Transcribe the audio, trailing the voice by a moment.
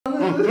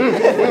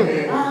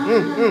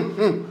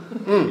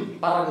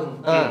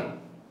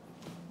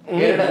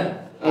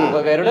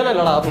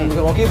ഗരുഡനല്ലടാ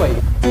Rocky പോയി.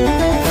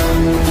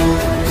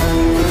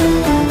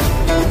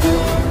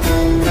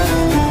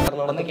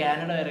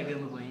 Canada വരെയൊക്കെ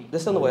ഒന്ന് പോയി.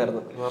 ജസ്റ്റ് ഒന്ന്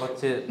പോയായിരുന്നു.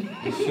 കുറച്ച്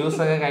ഇഷ്യൂസ്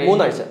ഒക്കെ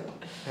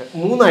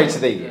 3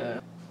 ആഴ്ചത്തേക്ക്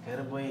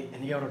പോയി.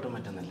 എനിക്ക് അവിടെ ഒട്ടും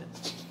പറ്റുന്നില്ല,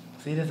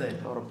 സീരിയസ്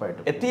ആയിട്ട്.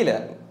 ഉറപ്പായിട്ടും എത്തിയില്ല.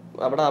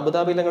 അവിടെ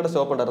അബുദാബിയിൽ അങ്ങോട്ട്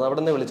സ്റ്റോപ്പ് ഉണ്ടായിരുന്നു, അവിടെ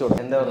നിന്ന് വിളിച്ചോളൂ.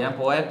 എന്താ ഞാൻ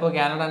പോയപ്പോ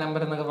കാനഡ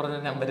നമ്പർ എന്നൊക്കെ പറഞ്ഞ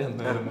നമ്പർ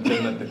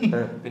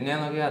പിന്നെ ഞാൻ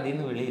നോക്കി അതിൽ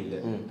നിന്ന് വിളിയില്ല.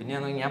 പിന്നെ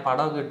ഞാൻ നോക്കി ഞാൻ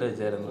പടമൊക്കെ ഇട്ട്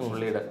വെച്ചായിരുന്നു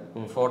പുള്ളിയുടെ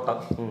ഫോട്ടോ.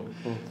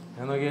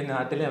 ഞാൻ നോക്കി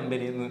നാട്ടിലെ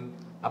അമ്പരിന്ന്.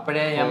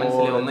 അപ്പോഴേ ഞാൻ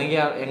മനസ്സിലായി ഒന്നെങ്കിൽ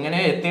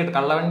എങ്ങനെയോ എത്തിയിട്ട്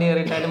കള്ളവണ്ടി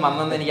കയറിയിട്ടാലും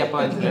വന്നെന്ന് എനിക്ക് അപ്പൊ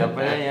മനസ്സിലായി.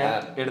 അപ്പോഴേ ഞാൻ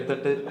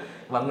എടുത്തിട്ട്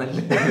വന്നില്ല.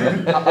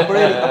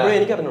 അപ്പോഴേ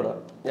എനിക്ക് അറിഞ്ഞൂടാ.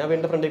 ഞാൻ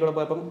വീണ്ടും ഫ്രണ്ടിൽ കൂടെ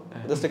പോയപ്പം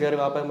ജസ്റ്റ് കയറി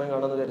വാപ്പയമ്മ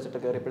കാണാന്ന് വിചാരിച്ചിട്ട്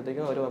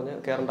കയറിയപ്പോഴത്തേക്കും അവർ പറഞ്ഞ്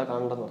കയറണ്ട,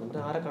 കാണണ്ടെന്ന് പറഞ്ഞു.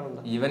 ആരെ കാണണ്ട?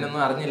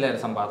 ഇവനൊന്നും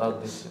അറിഞ്ഞില്ലായിരുന്നു സംഭവം, അതാ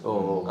ഉദ്ദേശിച്ചു.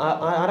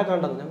 ആരെ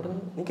കാണണ്ടെന്ന് ഞാൻ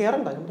പറഞ്ഞു. നീ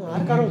കയറണ്ട. ഞാൻ പറഞ്ഞു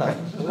ആരെ കാണണ്ട,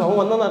 അവൻ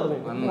വന്നെന്നറിഞ്ഞു.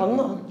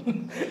 വന്നോ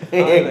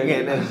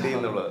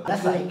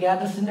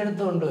സൈക്യാട്രിസ്റ്റിന്റെ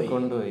അടുത്ത്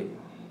കൊണ്ടുപോയി.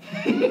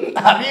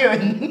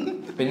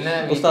 പിന്നെ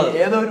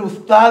ഏതോ ഒരു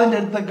ഉസ്താദിന്റെ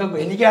അടുത്തൊക്കെ,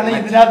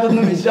 എനിക്കാണെങ്കിൽ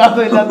ഇതിനകത്തൊന്നും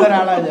വിശ്വാസം ഇല്ലാത്ത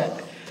ഒരാളാണ് ഞാൻ.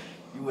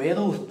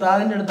 ഏതോ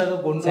ഉസ്താദിന്റെ അടുത്തൊക്കെ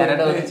കൊണ്ടുപോയി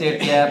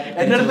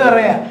എന്റെ അടുത്ത്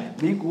പറയാ,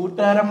 നീ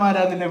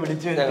കൂട്ടുകാരന്മാരാ നിന്നെ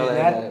വിളിച്ചു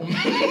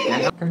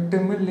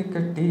കട്ടുമല്ലി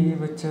കട്ടി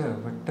വെച്ച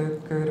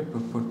വട്ടക്കറുപ്പ്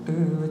പൊട്ട്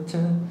വെച്ച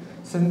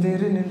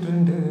സന്ധ്യരനിൽ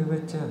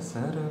വെച്ച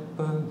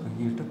സരപ്പാമ്പ്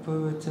ഇടുപ്പ്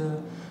വെച്ച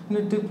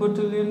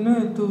നെറ്റിപ്പൊട്ടിൽ എന്നെ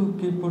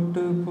തൂക്കി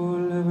പൊട്ട്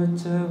പോലെ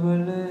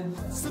വെച്ചവളെ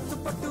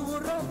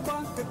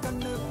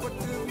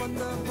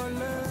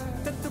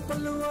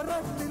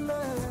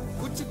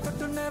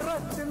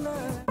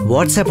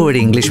വാട്സാപ്പ് വഴി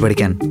ഇംഗ്ലീഷ്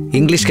പഠിക്കാൻ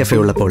ഇംഗ്ലീഷ് കഫേ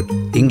ഉള്ളപ്പോൾ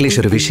ഇംഗ്ലീഷ്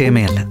ഒരു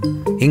വിഷയമേ അല്ല.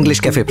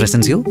 English cafe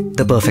presents you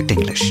the perfect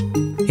English.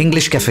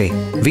 English cafe,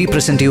 we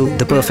present you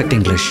the perfect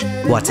English.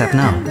 WhatsApp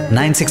now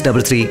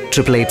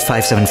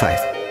 9633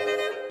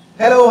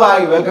 hello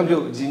hi, welcome to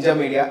ginger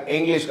media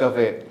English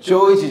cafe.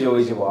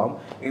 ചോദിച്ച് പോവാം.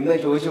 ഇന്ന്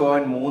ചോദിച്ചു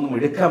പോകാൻ 3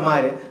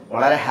 മിടുക്കന്മാര്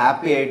വളരെ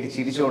ഹാപ്പി ആയിട്ട്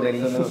ചിരിച്ചുകൊണ്ട്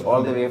എനിക്കൊന്ന് ഓൾ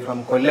ദി വേ ഫ്രം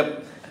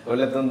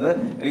കൊല്ലത്തുനിന്ന്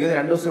എനിക്കൊന്ന്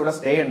 2 ദിവസം ഇവിടെ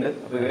സ്റ്റേ ഉണ്ട്.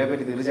 അപ്പോൾ ഇവരെ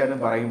പറ്റി തീർച്ചയായിട്ടും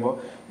പറയുമ്പോൾ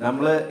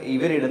നമ്മൾ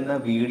ഇവരിടുന്ന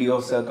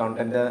വീഡിയോസ്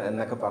കണ്ടന്റ്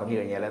എന്നൊക്കെ പറഞ്ഞു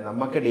കഴിഞ്ഞാൽ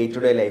നമുക്ക് ഡേ ടു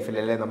ഡേ ലൈഫിൽ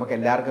അല്ലെങ്കിൽ നമുക്ക്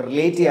എല്ലാവർക്കും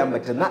റിലേറ്റ് ചെയ്യാൻ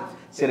പറ്റുന്ന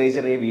ചെറിയ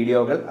ചെറിയ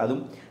വീഡിയോകൾ, അതും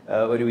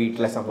ഒരു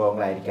വീട്ടിലെ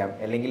സംഭവങ്ങളായിരിക്കാം,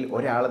 അല്ലെങ്കിൽ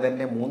ഒരാൾ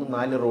തന്നെ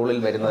 3-4 റോളിൽ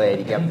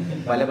വരുന്നതായിരിക്കാം,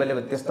 പല പല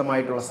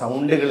വ്യത്യസ്തമായിട്ടുള്ള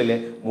സൗണ്ടുകളിൽ,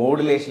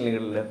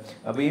 മോഡുലേഷനുകളിൽ.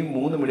 അപ്പോൾ ഈ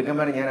 3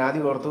 മിടുക്കന്മാരെ ഞാൻ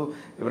ആദ്യം ഓർത്തു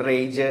ഇവരുടെ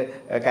ഏജ്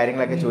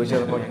കാര്യങ്ങളൊക്കെ ചോദിച്ചു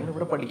തന്നപ്പോൾ ഞങ്ങൾ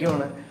ഇവിടെ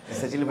പഠിക്കുവാണ്,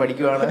 SH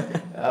പഠിക്കുവാണ്.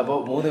 അപ്പോൾ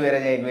 3 പേരെ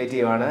ഞാൻ ഇൻവൈറ്റ്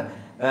ചെയ്യുവാണ്.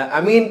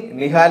 Ameen,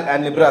 Nihal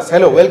and Nibras.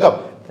 Hello, welcome.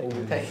 Thank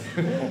you.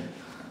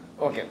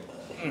 Okay.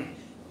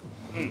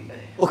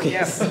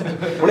 Yes.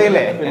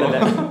 പൊളിയല്ലേ?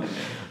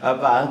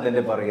 അപ്പോൾ അത്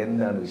തന്നെ പറയും,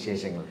 എന്താണ്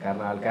വിശേഷങ്ങൾ?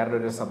 കാരണം ആൾക്കാരുടെ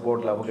ഒരു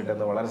സപ്പോർട്ട് നമുക്ക്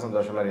കിട്ടുന്നത് വളരെ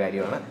സന്തോഷമുള്ള ഒരു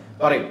കാര്യമാണ്.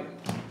 പറയും.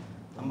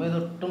 നമ്മൾ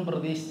ഇതൊട്ടും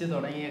പ്രതീക്ഷിച്ച്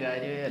തുടങ്ങിയ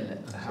കാര്യമേ അല്ല.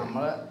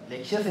 നമ്മളെ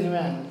ലക്ഷ്യ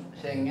സിനിമയാണ്,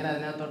 പക്ഷെ എങ്ങനെ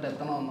അതിനകത്തോട്ട്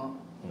എത്തണമെന്നോ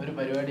ഒരു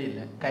പരിപാടിയില്ല.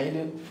 കയ്യിൽ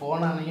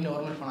ഫോണാണെങ്കിൽ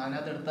നോർമൽ ഫോൺ,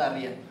 അതിനകത്ത് എടുത്ത്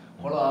അറിയാം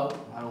ഫോളോ ആവും,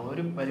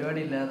 ഒരു പരിപാടി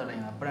ഇല്ലാതെ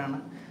തുടങ്ങിയത്. അപ്പോഴാണ്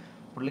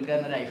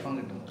പുള്ളിക്കാരനൊരു ഐഫോൺ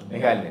കിട്ടുന്നത്.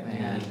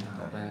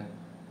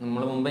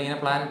 നമ്മള് മുമ്പ് ഇങ്ങനെ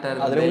പ്ലാൻ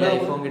ഇട്ടായിരുന്നു,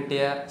 ഐഫോൺ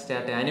കിട്ടിയ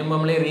സ്റ്റാർട്ട്. അതിന് മുമ്പ്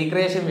നമ്മള്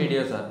റീക്രിയേഷൻ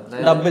വീഡിയോസ് ആണ്,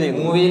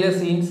 മൂവിയിലെ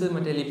സീൻസ്,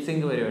 മറ്റേ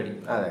ലിപ്സിംഗ് പരിപാടി.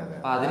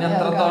 അപ്പൊ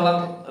അതിനത്രത്തോളം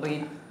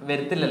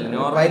വരത്തില്ലല്ലോ,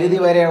 പരിധി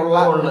വരെയുള്ള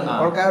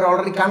ആൾക്കാർ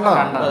ഓൾറെഡി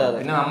കണ്ടതാണ്.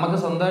 പിന്നെ നമുക്ക്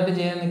സ്വന്തമായിട്ട്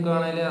ചെയ്യാൻ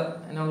നിൽക്കുവാണെങ്കിൽ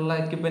അതിനുള്ള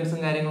എക്യുപ്മെന്റ്സും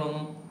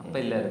കാര്യങ്ങളൊന്നും അപ്പൊ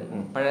ഇല്ലായിരുന്നു.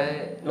 അപ്പോഴേ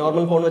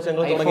നോർമൽ ഫോൺ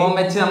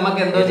വെച്ച്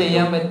നമുക്ക് എന്തോ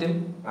ചെയ്യാൻ പറ്റും.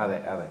 അതെ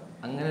അതെ,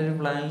 അങ്ങനെ ഒരു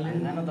പ്ലാനിൽ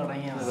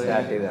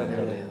സ്റ്റാർട്ട്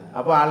ചെയ്തതാണ്.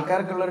 അപ്പോൾ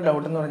ആൾക്കാർക്കുള്ള ഒരു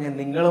ഡൗട്ട് എന്ന് പറഞ്ഞാൽ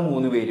നിങ്ങൾ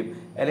 3 പേരും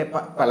അല്ലെ,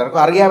 പലർക്കും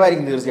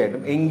അറിയാമായിരിക്കും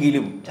തീർച്ചയായിട്ടും,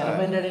 എങ്കിലും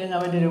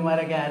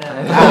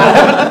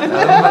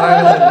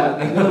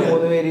നിങ്ങൾ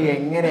 3 പേര്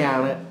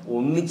എങ്ങനെയാണ്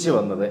ഒന്നിച്ചു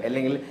വന്നത്,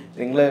 അല്ലെങ്കിൽ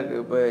നിങ്ങൾ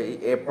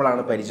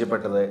എപ്പോഴാണ്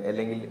പരിചയപ്പെട്ടത്,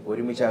 അല്ലെങ്കിൽ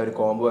ഒരുമിച്ച് ആ ഒരു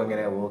കോംബോ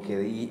എങ്ങനെ വർക്ക്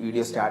ചെയ്ത് ഈ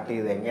വീഡിയോ സ്റ്റാർട്ട്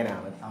ചെയ്തത്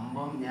എങ്ങനെയാണ്?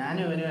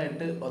 ഞാനും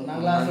ഇവനുമായിട്ട് 1ാം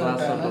ക്ലാസ്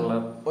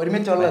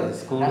ഒരുമിച്ചുള്ളത്.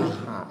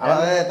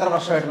 അതായത് എത്ര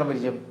വർഷമായിട്ടുള്ള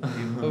പരിചയം?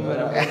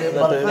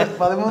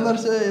 13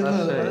 വർഷം.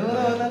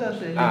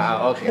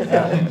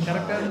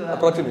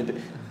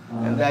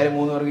 എന്തായാലും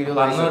 3 പേർക്ക് 20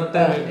 വയസ്സ്.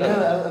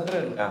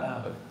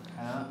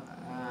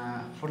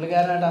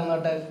 പുള്ളിക്കാരനായിട്ട്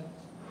അങ്ങോട്ട്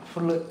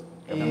ഫുള്ള്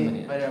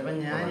അപ്പൊ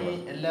ഞാൻ ഈ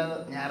എല്ലാ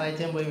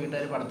ഞായറാഴ്ചയും പോയി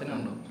വീട്ടുകാർ പടത്തിന്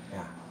കൊണ്ടു.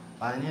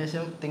 അപ്പൊ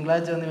അതിനുശേഷം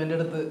തിങ്കളാഴ്ച വന്ന് ഇവന്റെ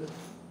അടുത്ത്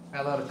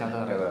ഞാൻ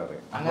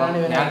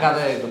കഥ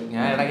കേൾക്കും.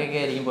 ഞാൻ ഇടയ്ക്കൊക്കെ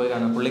ആയിരിക്കും പോയി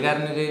കാണും.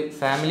 പുള്ളിക്കാരനൊരു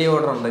ഫാമിലി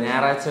ഓർഡർ ഉണ്ട്,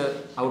 ഞായറാഴ്ച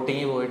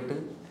ഔട്ടിങ് പോയിട്ട്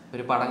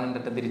ഒരു പടം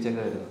കണ്ടിട്ട്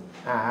തിരിച്ചൊക്കെ വരുന്നു.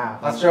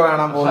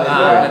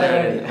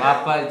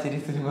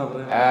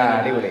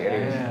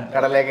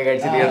 കടലൊക്കെ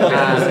കഴിച്ചിട്ട്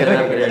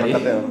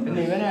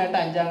പിന്നെ ഇവനായിട്ട്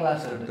 5ാം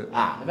ക്ലാസ് തൊട്ട്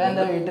ഇവ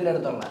എന്റെ വീട്ടിന്റെ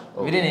അടുത്തുള്ള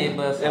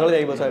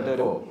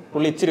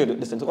പുള്ളി ഇച്ചിരി ഒരു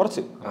ഡിസ്റ്റൻസ്,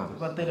 കുറച്ച്.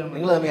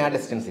 നിങ്ങൾ തമ്മിൽ ആ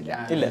ഡിസ്റ്റൻസ് ഇല്ല.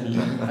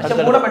 പക്ഷെ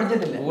കൂടെ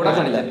പഠിച്ചിട്ടില്ല.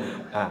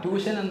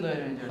 ട്യൂഷൻ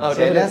എന്തായാലും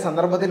ചില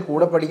സന്ദർഭത്തിൽ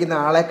കൂടെ പഠിക്കുന്ന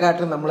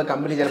ആളെക്കാട്ടും നമ്മൾ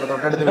കമ്പനി ചിലപ്പോൾ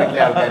തൊട്ടടുത്ത്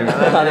വീട്ടിലെ ആൾക്കാർ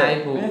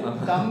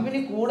കമ്പനി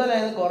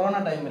കൂടുതലായത് കൊറോണ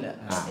ടൈമില്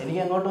എനിക്ക്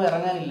അങ്ങോട്ടും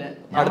ഇറങ്ങാനില്ല.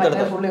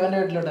 ഫുൾ ഇവന്റെ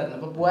വീട്ടിലോട്ടായിരുന്നു.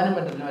 അപ്പൊ പോകാനും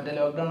പറ്റില്ല. മറ്റേ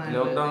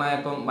ലോക്ക്ഡൌൺ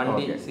ആയപ്പോൾ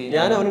വണ്ടി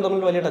ഞാൻ അവനും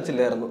തമ്മിൽ വലിയ ടച്ച്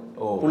ഇല്ലായിരുന്നു.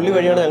 പുള്ളി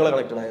വഴിയാണ് ഞങ്ങൾ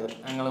കണക്റ്റഡ് ആയത്.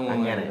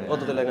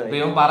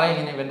 ഇവൻ പറയും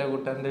ഇവന്റെ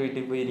കൂട്ടുകാരന്റെ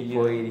വീട്ടിൽ പോയിരിക്കും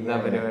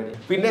പരിപാടി.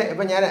 പിന്നെ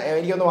ഇപ്പൊ ഞാൻ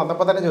എനിക്കൊന്ന്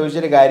വന്നപ്പോ തന്നെ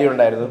ചോദിച്ചൊരു കാര്യം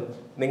ഉണ്ടായിരുന്നു.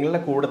 നിങ്ങളുടെ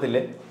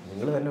കൂട്ടത്തില്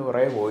നിങ്ങൾ തന്നെ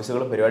കുറേ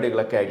വോയിസുകളും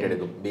പരിപാടികളൊക്കെ ആയിട്ട്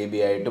എടുക്കും. ബേബി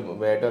ആയിട്ടും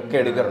ഒക്കെ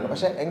എടുക്കാറുണ്ട്.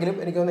 പക്ഷെ എങ്കിലും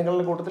എനിക്ക്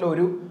നിങ്ങളുടെ കൂട്ടത്തിൽ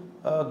ഒരു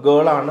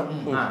ഗേളാണ്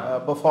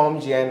പെർഫോം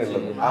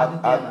ചെയ്യാനുള്ളത്.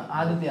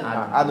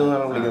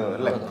 അതെന്നാണ് വിളിക്കുന്നത്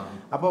അല്ലേ?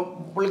 അപ്പൊ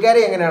പുള്ളിക്കാരി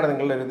എങ്ങനെയാണ്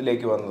നിങ്ങളുടെ ഒരു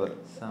ഇതിലേക്ക് വന്നത്?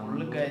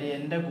 പുള്ളിക്കാരി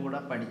എന്റെ കൂടെ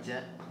പഠിച്ച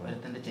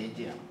ഒരുത്തന്റെ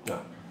ചേച്ചിയാണ്.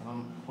 അപ്പം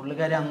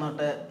പുള്ളിക്കാരി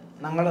അന്നോട്ട്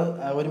ഞങ്ങൾ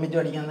ഒരുമിച്ച്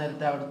പഠിക്കാൻ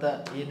നേരത്തെ അവിടുത്തെ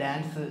ഈ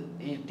ഡാൻസ്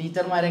ഈ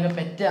ടീച്ചർമാരെയൊക്കെ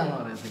പെറ്റാന്ന്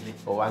പറയത്തില്ലേ?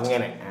 ഓ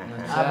അങ്ങനെ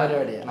ആ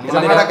പരിപാടിയാണ്.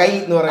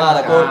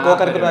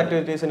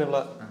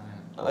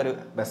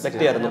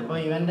 അപ്പൊ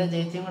ഇവന്റെ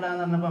ചേച്ചിയും കൂടെ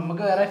പറഞ്ഞപ്പോ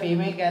നമുക്ക് വേറെ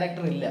ഫീമെയിൽ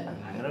ക്യാരക്ടർ ഇല്ല.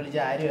 അങ്ങനെ വിളിച്ച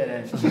ആര്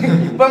വരാൻ?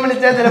 ഇപ്പം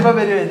വിളിച്ചാൽ ചിലപ്പോ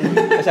വരുമായിരിക്കും.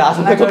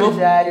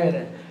 ആര്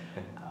വരാൻ?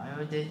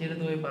 ചേച്ചിയുടെ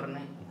അടുത്ത് പോയി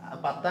പറഞ്ഞ്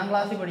 10ാം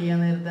ക്ലാസ്സിൽ പഠിക്കാൻ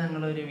നേരത്തെ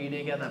ഞങ്ങൾ ഒരു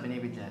വീഡിയോക്കകത്ത്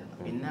അഭിനയിപ്പിച്ചായിരുന്നു.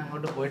 പിന്നെ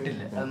അങ്ങോട്ട്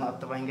പോയിട്ടില്ല.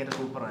 അത് ഭയങ്കര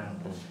സൂപ്പറാണ്.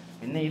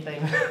 പിന്നെ ഈ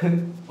ടൈമിൽ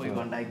പോയി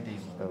കോണ്ടാക്ട്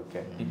ചെയ്യും.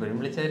 ഇപ്പോഴും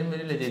വിളിച്ചാലും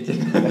വരില്ല ചേച്ചി.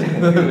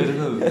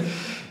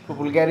 ഇപ്പൊ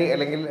പുള്ളിക്കാരി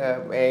അല്ലെങ്കിൽ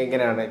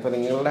എങ്ങനെയാണ് ഇപ്പൊ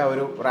നിങ്ങളുടെ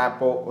ഒരു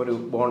റാപ്പോ ഒരു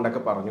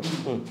ബോണ്ടൊക്കെ പറഞ്ഞു.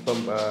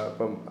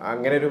 ഇപ്പം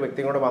അങ്ങനെ ഒരു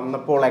വ്യക്തി കൂടെ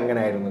വന്നപ്പോൾ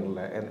എങ്ങനെയായിരുന്നു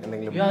നിങ്ങളുടെ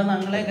എന്തെങ്കിലും?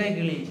 ഞങ്ങളെയൊക്കെ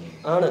കിളി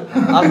ആണ്.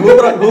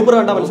 ഗ്രൂപ്പ്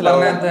കണ്ടാ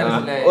മനസ്സിലാവും.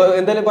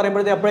 എന്തായാലും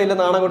പറയുമ്പോഴത്തേ അപ്പോഴില്ല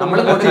നാണം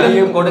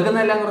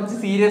കൊടുക്കുന്നതെല്ലാം കുറച്ച്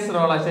സീരിയസ്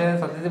റോളാ. പക്ഷെ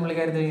സത്യത്തിൽ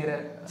പുള്ളിക്കാരി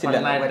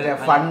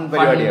ഫൺ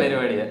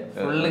പരിപാടിയാണ്.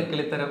 ഫുള്ള്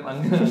കിളിത്തരം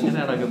അങ്ങനെ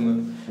നടക്കുന്നു.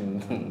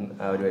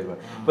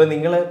 ഇപ്പൊ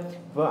നിങ്ങള്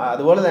ഇപ്പൊ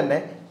അതുപോലെ തന്നെ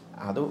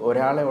അത്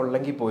ഒരാളെ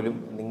ഉള്ളെങ്കിൽ പോലും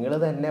നിങ്ങൾ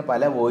തന്നെ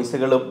പല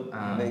വോയിസുകളും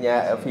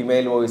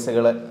ഫീമെയിൽ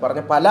വോയിസുകൾ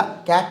പറഞ്ഞ പല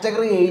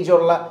കാറ്റഗറി ഏജ്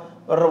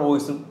ഉള്ളവരുടെ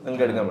വോയിസും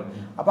നിങ്ങൾക്ക് എടുക്കാൻ പറ്റും.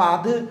 അപ്പൊ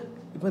അത്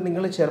ഇപ്പൊ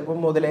നിങ്ങൾ ചെറുപ്പം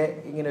മുതലേ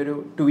ഇങ്ങനെ ഒരു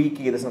ട്വീക്ക്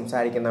ചെയ്ത്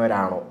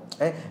സംസാരിക്കുന്നവരാണോ?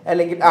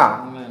 അല്ലെങ്കിൽ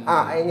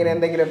ഇങ്ങനെ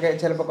എന്തെങ്കിലുമൊക്കെ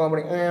ചിലപ്പോൾ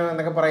കോമഡി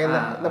എന്നൊക്കെ പറയുന്ന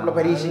നമ്മൾ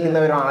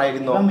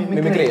പരീക്ഷിക്കുന്നവരായിരുന്നോ?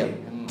 മിമിക്രി ചെയ്യാം.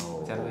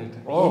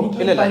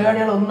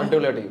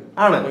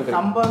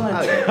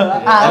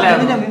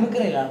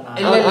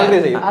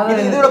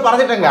 ഇതിവിടെ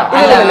പറഞ്ഞിട്ടെങ്കിൽ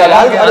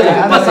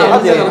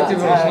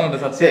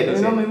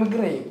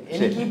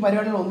എനിക്ക് ഈ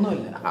പരിപാടികൾ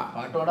ഒന്നുമില്ല.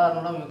 പാട്ടോടെ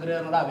അറിഞ്ഞൂടാ, മിമിക്രി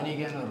അറിഞ്ഞൂടാ,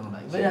 അഭിനയിക്കാൻ അറിഞ്ഞൂടാ.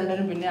 ഇവർ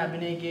രണ്ടുപേരും പിന്നെ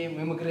അഭിനയിക്കുകയും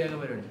മിമിക്രിയൊക്കെ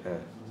പരിപാടി.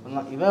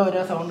 ഇവ ഓരോ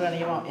സൗണ്ട്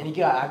കാണിക്കുമ്പോ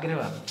എനിക്ക്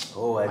ആഗ്രഹമാണ്.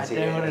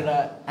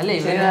 അല്ല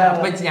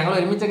ഞങ്ങൾ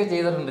ഒരുമിച്ചൊക്കെ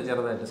ചെയ്തിട്ടുണ്ട്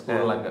ചെറുതായിട്ട്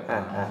സ്കൂളിലൊക്കെ.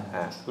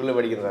 സ്കൂളിൽ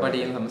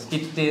പഠിക്കുന്ന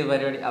സ്കിറ്റ്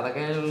പരിപാടി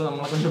അതൊക്കെ ഉള്ളു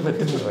നമ്മളെ കൊണ്ട്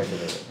പറ്റുന്നത്.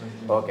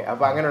 ഓക്കെ,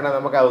 അപ്പൊ അങ്ങനെ ഉണ്ടെങ്കിൽ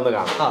നമുക്ക് അതൊന്ന്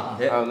കാണാം.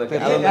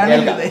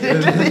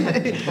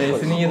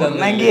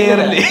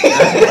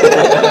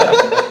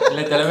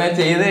 ഇല്ല ചിലപ്പോ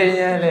ചെയ്ത്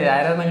കഴിഞ്ഞാല്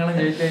ആരാ നിങ്ങളെ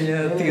ചോദിച്ചു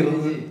കഴിഞ്ഞാൽ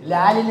തീർന്നു.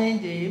 ലാലിനെയും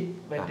ചെയ്യും,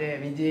 മറ്റേ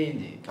വിജയും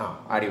ചെയ്യും.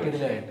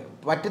 അടിപൊളിയായിട്ട്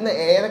പറ്റുന്ന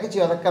ഏതൊക്കെ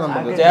ചെയ്യും അതൊക്കെ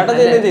നമുക്ക് ചേട്ടൻ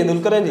ചെയ്യും,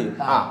 ദുൽഖറേം ചെയ്യും.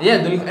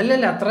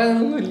 അല്ല അത്ര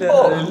ഒന്നും ഇല്ല.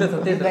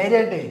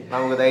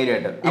 നമുക്ക്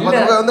ധൈര്യമായിട്ട്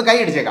ഒന്ന് കൈ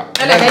അടിച്ചേക്കാം.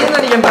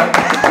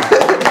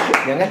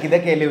 ഞങ്ങൾക്ക്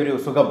ഇതൊക്കെയല്ലേ ഒരു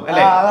സുഖം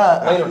അല്ലേ?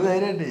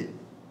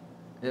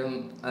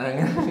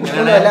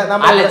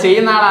 അല്ല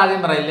ചെയ്യുന്ന ആൾ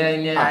ആദ്യം പറയില്ല.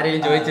 ഇനി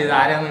ആരെങ്കിലും ചോദിച്ചത്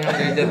ആരാ നിങ്ങൾ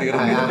ചോദിച്ചാൽ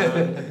തീർന്നു.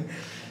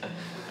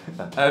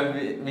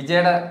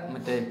 വിജയുടെ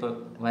മറ്റേ ഇപ്പൊ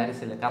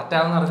വൈറസില്ല കറക്റ്റ്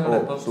ആവുന്ന പറഞ്ഞോളൂ.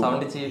 ഇപ്പൊ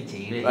സൗണ്ട്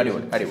ചെയ്യും.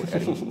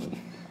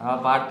 ആ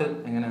പാട്ട്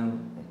എങ്ങനെയാണ്?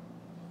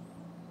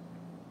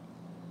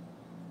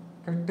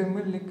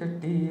 കട്ടുമല്ലി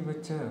കട്ടി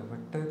വെച്ച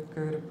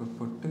വട്ടക്കറുപ്പ്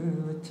പൊട്ട്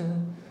വെച്ച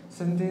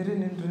സന്ധ്യര്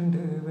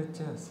നിன்று വെച്ച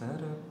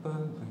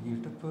സരപ്പാമ്പ്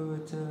ഇടുപ്പ്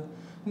വെച്ച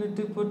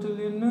നെറ്റിപ്പൊട്ടിൽ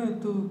എന്നെ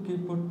തൂക്കി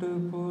പൊട്ട്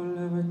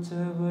പോലെ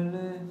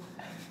വെച്ചവളെ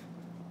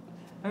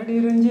അടി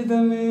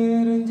രഞ്ജിതമേ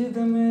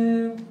രഞ്ജിതമേ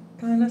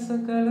മനസ്സ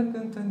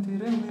കലക്കം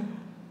തന്തിരമേ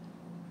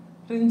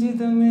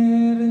രഞ്ജിതമേ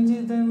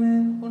രഞ്ജിതമേ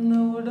ഉന്ന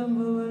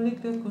ഉടമ്പ്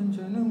വലിക്ക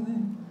കൊഞ്ചനുമേ.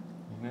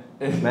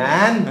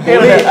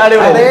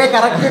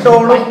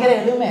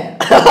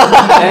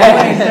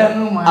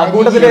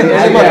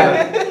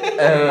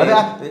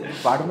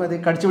 പാടുമ്പോ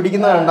കടിച്ചു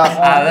പിടിക്കുന്നതാണ്.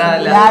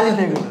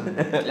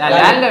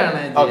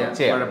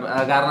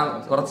 കാരണം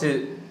കുറച്ച്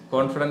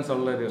കോൺഫിഡൻസ്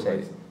ഉള്ള ഒരു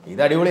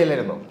ഇത്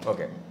അടിപൊളിയല്ലായിരുന്നോ?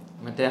 ഓക്കെ,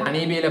 മറ്റേ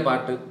ഹണീബിയിലെ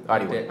പാട്ട്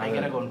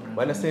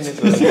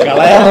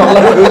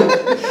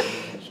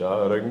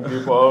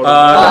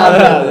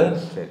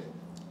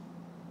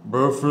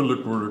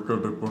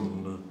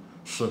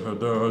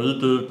ഷഹദായി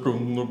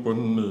കേൾക്കുന്നു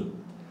പൊന്ന്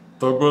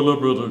തബല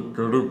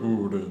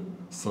പെരുക്കടുകൂടെ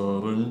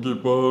സാരംഗി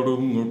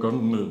പാടുന്നു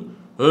കണ്ണ്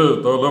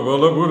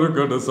തലബല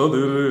പുരുക്കട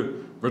സതിര്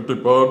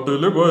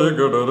വെട്ടിപ്പാട്ടില്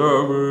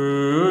ഭയകടരാവ്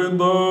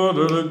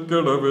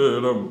നാരക്കട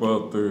വേലം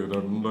പാത്ത്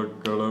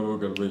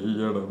രണ്ടക്കളവുകൾ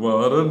വെയ്യട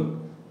വാരൻ.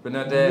 പിന്നെ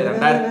മറ്റേ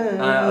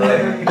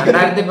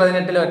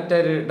 2018 ഒറ്റ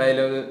ഒരു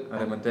ഡയലോഗ്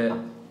മറ്റേ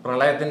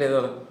പ്രളയത്തിന്റെ ഇത്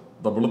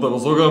നമ്മള്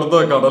ദിവസവും കാണുന്ന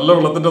കടലിലെ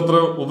വെള്ളത്തിന്റെ അത്ര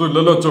ഒന്നും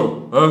ഇല്ലല്ലോ അച്ചോ.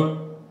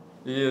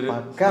 ഈ ഒരു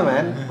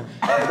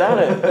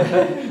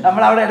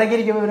നമ്മളവിടെ ഇടയ്ക്ക്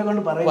ഇരിക്കുമ്പോ ഇവരെ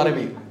കൊണ്ട്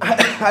പറയും.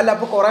 അല്ല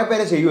അപ്പൊ കൊറേ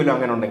പേര് ചെയ്യുമല്ലോ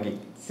അങ്ങനെ ഉണ്ടെങ്കിൽ.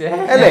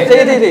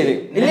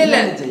 ഇല്ല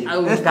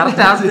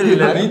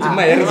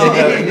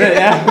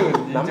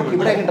നമുക്ക്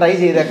ഇവിടെ ട്രൈ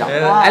ചെയ്തേക്കാം.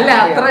 അല്ല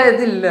അത്ര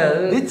ഇതില്ല.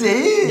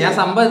 ഞാൻ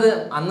സംഭവം ഇത്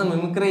അന്ന്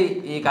മിമിക്രി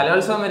ഈ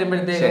കലോത്സവം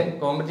വരുമ്പോഴത്തേക്ക്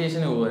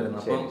കോമ്പറ്റീഷന് പോകുമായിരുന്നു.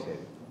 അപ്പം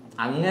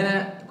അങ്ങനെ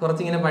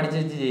കുറച്ചിങ്ങനെ പഠിച്ചു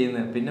വെച്ച്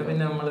ചെയ്യുന്നത്. പിന്നെ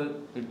പിന്നെ നമ്മള്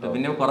ഇട്ടു.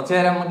 പിന്നെ കുറച്ചു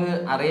നേരം നമുക്ക്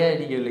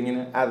അറിയാതിരിക്കുമല്ലോ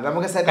ഇങ്ങനെ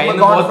നമുക്ക്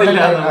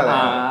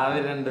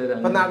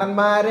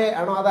നടന്മാരെ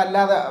ആണോ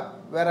അതല്ലാതെ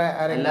വേറെ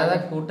അല്ലാതെ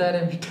കൂട്ടുകാരെ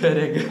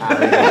വീട്ടുകാരെയൊക്കെ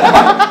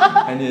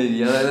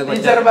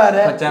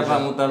കൊച്ചാപ്പ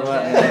മുത്തപ്പ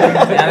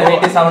ഞാൻ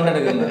വീട്ടിൽ സൗണ്ട്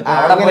എടുക്കുന്നത്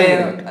അവിടെ പോയി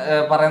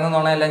പറയുന്ന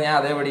നോണയല്ല ഞാൻ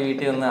അതേപടി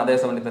വീട്ടിൽ വന്ന് അതേ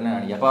സൗണ്ടിൽ തന്നെ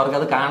കാണിക്കും. അപ്പൊ അവർക്ക്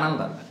അത്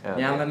കാണണ്ട.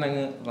 ഞാൻ തന്നെ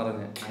അങ്ങ്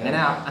പറഞ്ഞു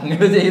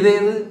അങ്ങനെ ചെയ്ത്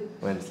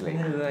മനസ്സിലായി.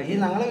 ഈ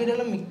ഞങ്ങളെ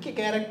വീട്ടിലുള്ള മിക്ക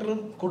ക്യാരക്ടറും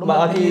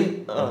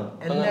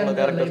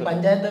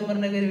പഞ്ചായത്ത്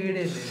മെമ്പറിന്റെ ഒക്കെ ഒരു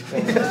വീഡിയോ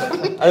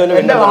ഇല്ലേ,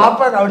 എന്റെ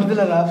വാപ്പ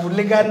കൗൺസിലറാ,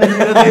 പുള്ളിക്കാരന്റെ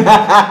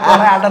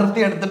അടർത്തി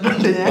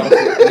എടുത്തിട്ടുണ്ട്.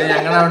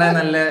 ഞങ്ങളവിടെ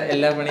നല്ല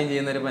എല്ലാ പണിയും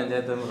ചെയ്യുന്ന ഒരു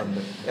പഞ്ചായത്ത് മെമ്പർ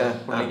ഉണ്ട്.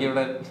 പുള്ളിക്ക്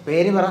ഇവിടെ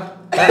പേര് പറ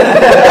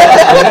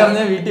പറഞ്ഞ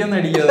വീട്ടിൽ ഒന്ന്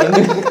അടിക്കുക.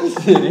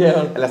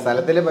 ശരിയാണ്. അല്ല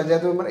സ്ഥലത്തിലെ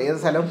പഞ്ചായത്ത് മെമ്പർ ഏത്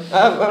സ്ഥലം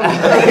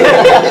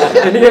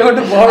എനിക്ക്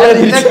അങ്ങോട്ട് പോകാൻ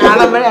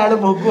കാണുമ്പോഴേ ആള്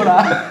പൊക്കൂടാ.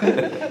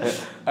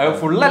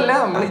 ഫുള്ളല്ല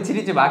നമ്മൾ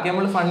ഇച്ചിരി ബാക്കി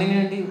നമ്മൾ ഫണ്ടിന്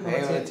വേണ്ടി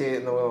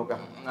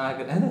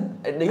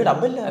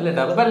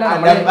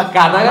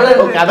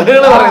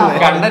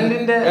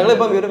കണ്ടന്റിന്റെ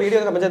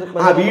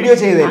വീഡിയോ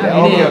ചെയ്തില്ല.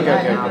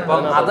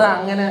 അപ്പം അത്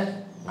അങ്ങനെ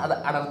അത്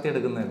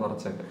അടർത്തിയെടുക്കുന്നത്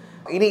കുറച്ചൊക്കെ.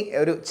 ഇനി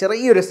ഒരു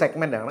ചെറിയൊരു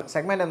സെഗ്മെന്റ് ആണ്.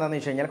 സെഗ്മെന്റ് എന്താണെന്ന്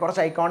വെച്ച് കഴിഞ്ഞാൽ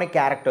കുറച്ച് ഐക്കോണിക്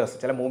ക്യാരക്ടേഴ്സ്,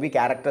 ചില മൂവി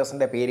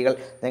ക്യാരക്ടേഴ്സിൻ്റെ പേരുകൾ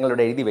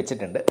ഞങ്ങളിവിടെ എഴുതി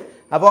വെച്ചിട്ടുണ്ട്.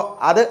 അപ്പോൾ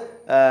അത്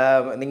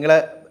നിങ്ങൾ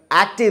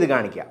ആക്ട് ചെയ്ത്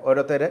കാണിക്കുക.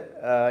 ഓരോരുത്തർ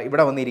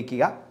ഇവിടെ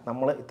വന്നിരിക്കുക,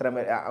 നമ്മൾ ഇത്ര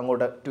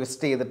അങ്ങോട്ട്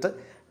ട്വിസ്റ്റ് ചെയ്തിട്ട്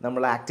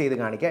നമ്മൾ ആക്ട് ചെയ്ത്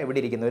കാണിക്കുക. ഇവിടെ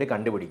ഇരിക്കുന്നവർ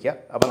കണ്ടുപിടിക്കുക.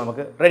 അപ്പോൾ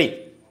നമുക്ക് റെഡി?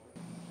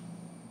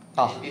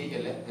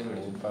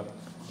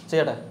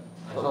 ചെയ്യട്ടെ.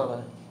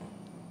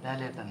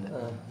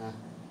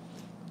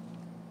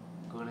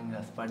 Cooling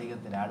glass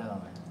പടികത്തിൽ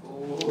ആടുവാണ്.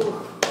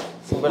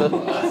 Simple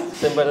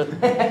simple.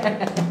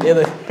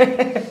 ഏത്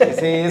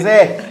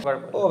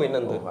ഓ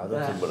പിന്നെന്ത് അത്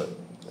സിമ്പിൾ.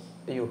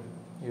 അയ്യോ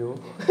അയ്യോ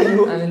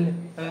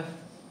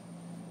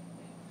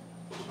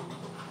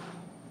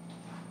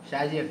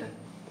ഷാജിയേട്ടൻ,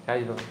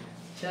 ഷാജി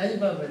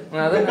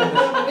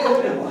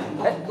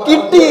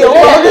കിട്ടി.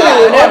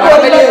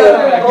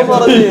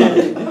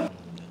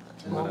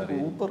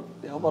 സൂപ്പർ.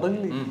 ഞാൻ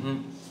പറഞ്ഞില്ലേ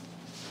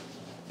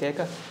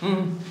കേക്ക.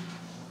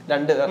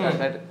 രണ്ട്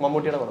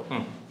മമ്മൂട്ടിയുടെ പടം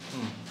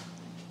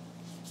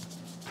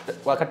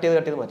കട്ട്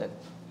ചെയ്ത് മാറ്റാൻ.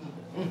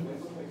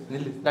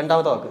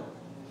 രണ്ടാമത്തെ വാക്ക്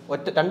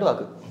ഒറ്റ രണ്ട്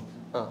വാക്ക്.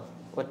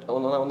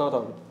 ഒന്നാമത്തെ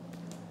വാക്ക്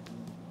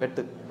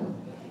വെട്ട്,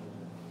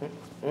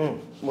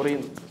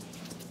 മുറിയുന്നു,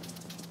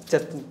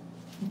 ചെത്ത്,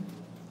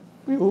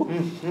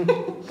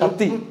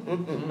 കത്തി,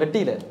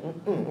 വെട്ടിയില്ല,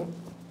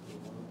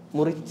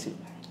 മുറിച്ച്,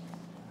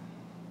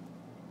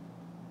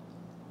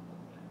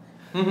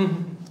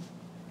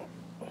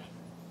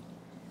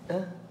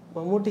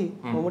 മമ്മൂട്ടി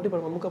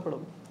പടം,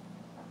 മമ്മൂക്കപ്പടം,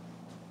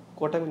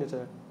 കോട്ടയം കുഞ്ഞച്ച,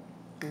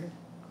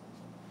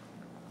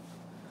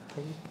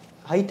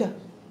 ഹൈറ്റാ,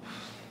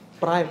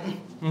 പ്രായം,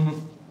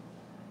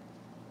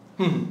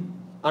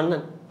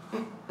 അണ്ണൻ,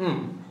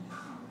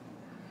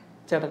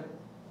 ചേട്ടൻ,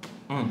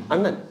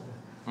 അണ്ണൻ,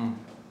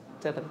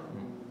 ചേട്ടൻ,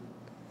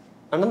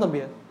 അണ്ണൻ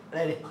തമ്പിയാ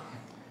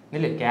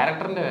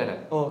ക്യാരക്ടറിന്റെ പേര്.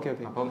 Okay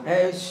okay. അപ്പം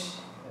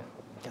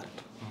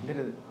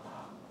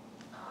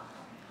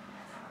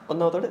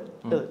ഒന്നാമത്തോട്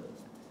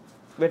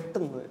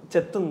വെട്ടുന്നു,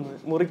 ചെത്തുന്നു,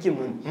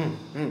 മുറിക്കുന്നു,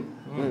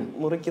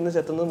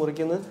 ചെത്തുന്നു,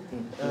 മുറിക്കുന്നു,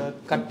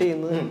 കട്ട്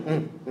ചെയ്യുന്നു.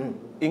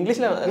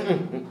 ഇംഗ്ലീഷിലാണ്,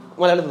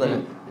 മലയാളത്തിൽ തന്നെ.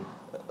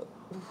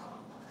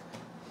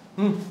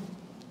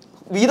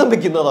 വീതം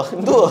വെക്കുന്നതാ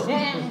എന്തുവാ?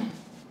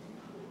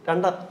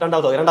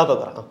 രണ്ടാമത്തെ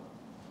പറ.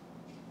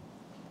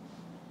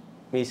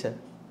 മീശ,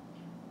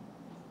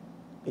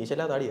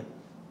 മീശല്ല താടിയാ.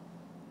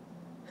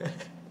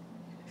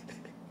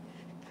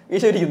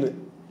 മീശ ഇരിക്കുന്നു.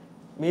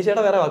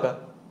 മീശയുടെ വേറെ വാക്കാ.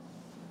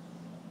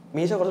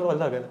 മീശ കുറച്ച്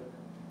വലുതാക്കാൻ.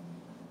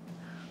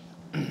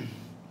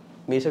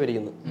 മീശ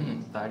പിരിക്കുന്നു.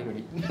 താടി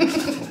പിടി.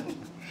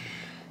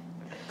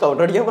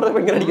 കൗണ്ടർ അടിക്കാൻ പറഞ്ഞപ്പോ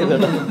എങ്ങനെ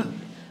അടിക്കുന്നത്?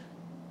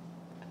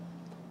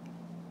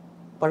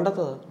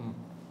 പണ്ടത്തതാ.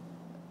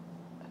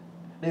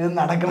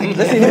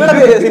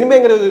 സിനിമ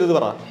എങ്ങനെ ഇത്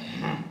പറ.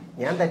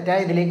 ഞാൻ തെറ്റായ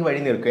ഇതിലേക്ക് വഴി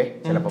നിൽക്കേ,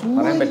 ചിലപ്പോ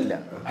പറയാൻ പറ്റില്ല.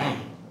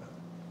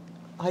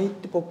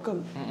 ഹൈറ്റ്, പൊക്കം,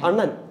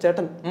 അണ്ണൻ,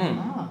 ചേട്ടൻ.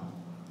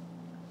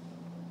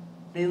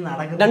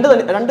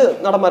 രണ്ട്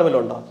നടന്മാർ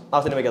വല്ലതും ഉണ്ടോ ആ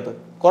സിനിമയ്ക്കകത്ത്?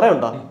 കുറെ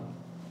ഉണ്ടോ?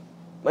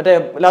 മറ്റേ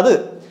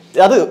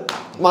അത്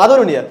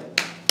മാധവനുണ്ണിയാ?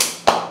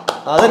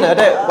 അതന്നെ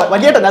മറ്റേ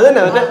വലിയേട്ടൻ. അത്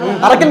തന്നെ മറ്റേ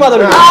അറക്കൽ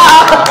മാധവനുണ്ണി.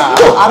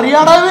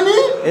 അറിയാടാവിന്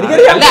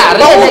എനിക്കറിയാം.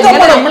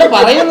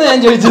 ഞാൻ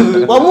ചോദിച്ചത്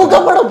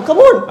മമ്മൂക്കപ്പടം.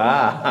 കമോൺ.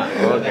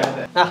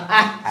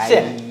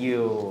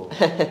 അയ്യോ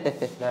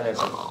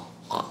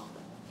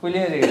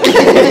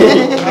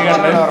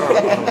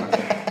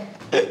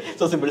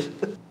സോ സിമ്പിൾ.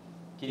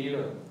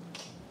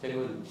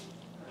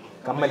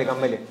 കമ്മല്,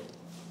 കമ്മല്,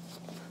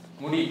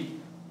 മുടി,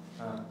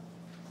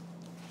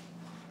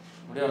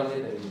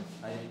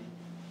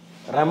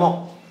 റെമോ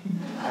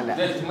അല്ല,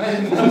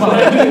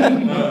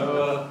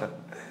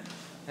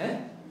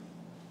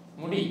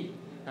 മുടി,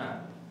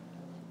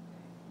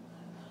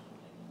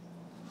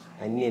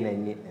 അന്യൻ,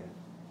 അന്യൻ,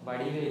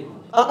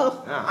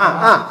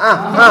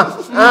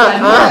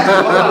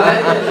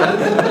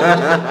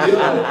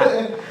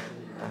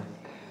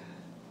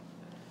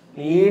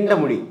 നീണ്ട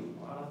മുടി.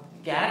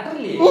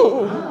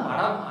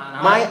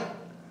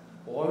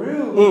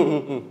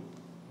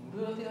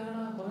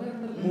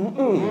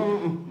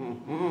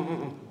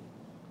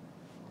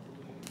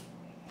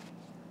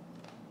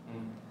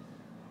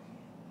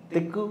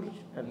 തെക്കു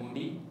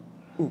മുടി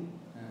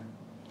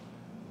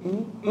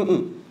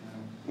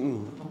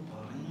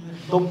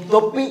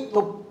തൊപ്പി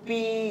തൊപ്പി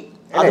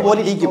അതുപോലെ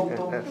ഇരിക്കും.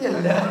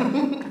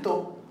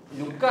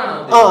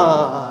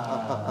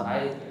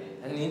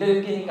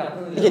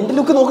 എന്റെ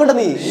ലുക്ക് നോക്കണ്ട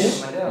നീ.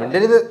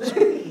 മിണ്ടരുത്.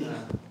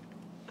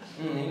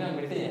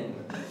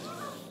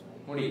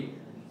 മുടി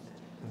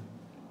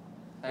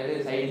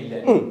സൈഡില്ല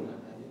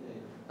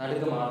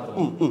നടുക്ക് മാത്രം.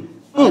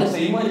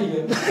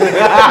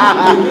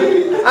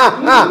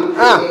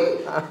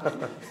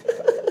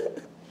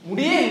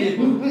 മുടിയേ ഇല്ല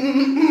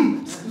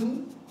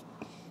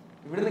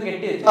ഇവിടുന്ന്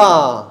കെട്ടി വെച്ചു.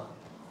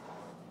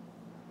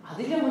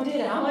 അതിലെ മറ്റേ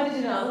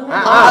രാമാനുജനാ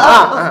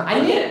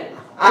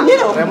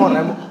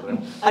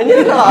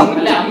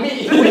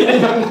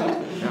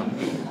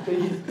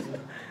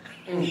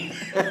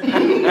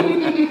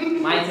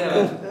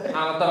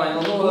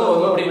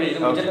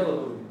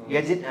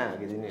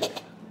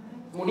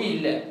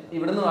മുടിയില്ല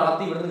ഇവിടുന്ന്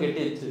വളർത്തി ഇവിടുന്ന് കെട്ടി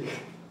വെച്ച്.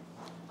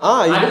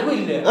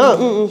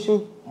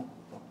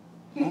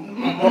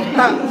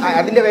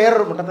 അതിന്റെ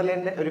വേറൊരു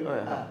മുട്ടത്തലേന്റെ ഒരു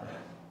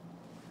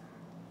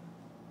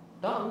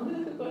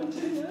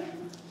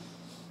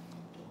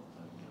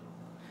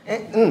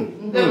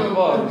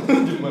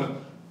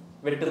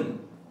വെട്ടുന്നു.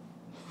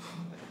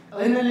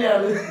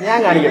 ഞാൻ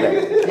കാണിക്കട്ടെ.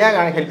 ഞാൻ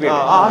ഹെൽപ്പ്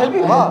ചെയ്യാം.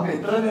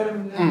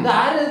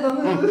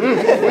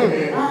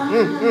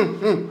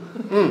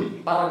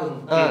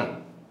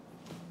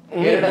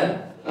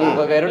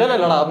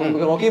 ഗരുഡനല്ലടാ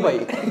റോക്കി ബൈ.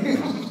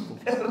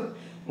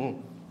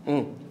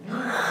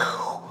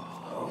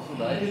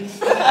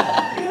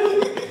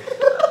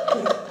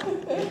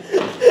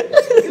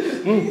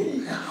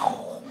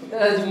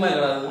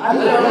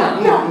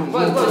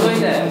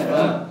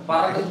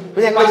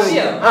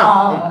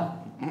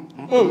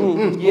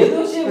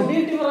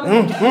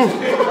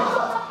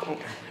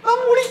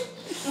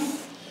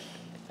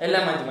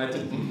 എല്ലാം മാറ്റി മാറ്റി.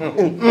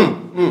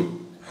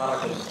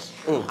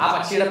 ആ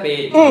പക്ഷിയുടെ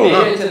പേര്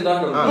വെച്ച്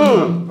എന്തുകൊണ്ട്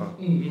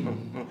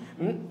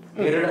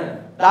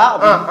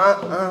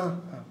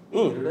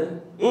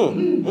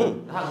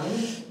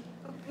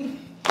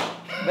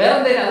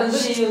വേറെന്തേലും അതെന്ത്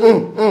ചെയ്യുന്നു?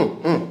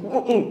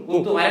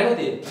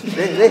 മരകത്തി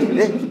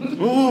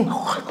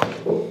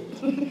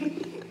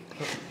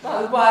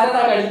അതിപ്പോ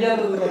ആരാ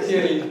കഴിക്കാത്തത്?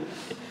 പക്ഷികളി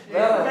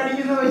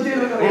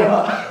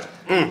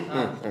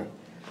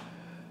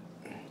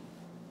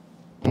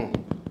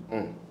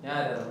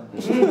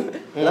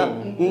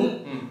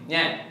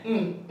ഞാൻ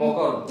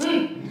പോക്കോളൂ.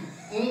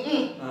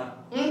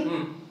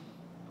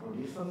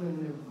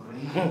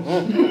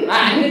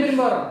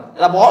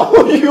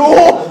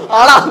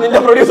 ആടാ നിന്റെ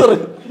പ്രൊഡ്യൂസർ.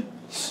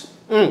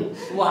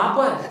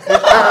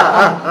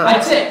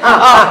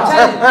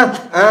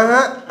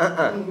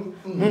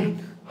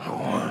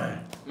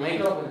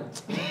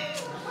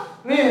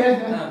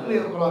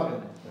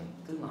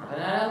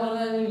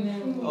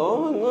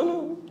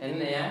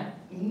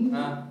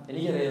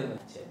 എനിക്കറിയാം.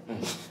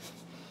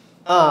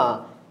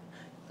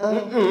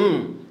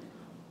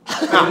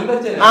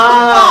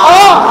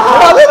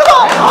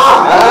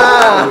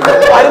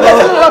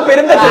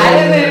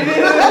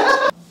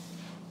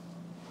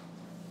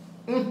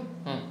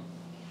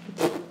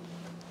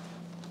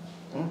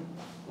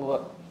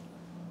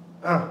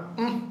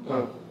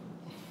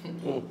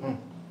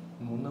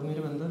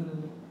 മൂന്നമ്മേര്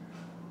ബന്ധമില്ലല്ലോ.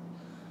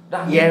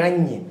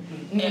 ഇഴഞ്ഞ്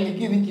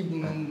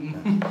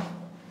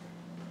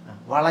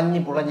വളഞ്ഞ്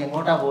പുളഞ്ഞ്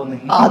എങ്ങോട്ടാ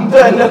പോകുന്നത്? അത്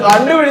തന്നെ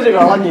കണ്ടുപിടിച്ച്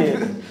കളഞ്ഞ്.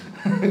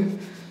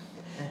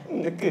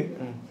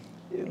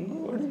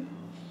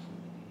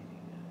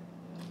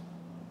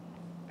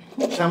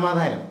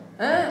 സമാധാനം.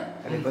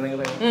 ഇപ്പൊ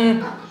നിങ്ങള്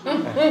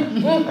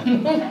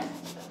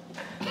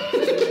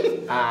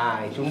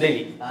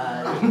ചുണ്ടലി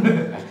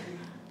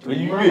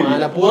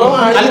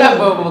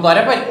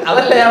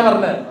അതല്ല ഞാൻ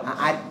പറഞ്ഞത്.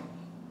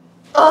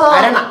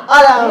 അരണ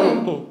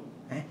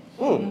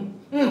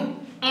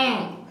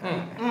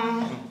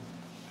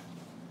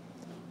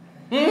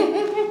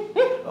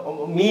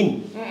മീൻ.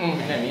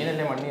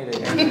 മീനല്ലേ മണ്ണിയല്ലേ?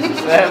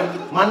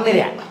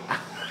 മണ്ണിര.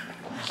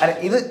 അല്ല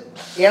ഇത്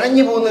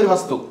ഇണഞ്ഞു പോകുന്ന ഒരു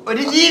വസ്തു,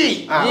 ഒരു ജീവി.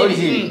 ഒരു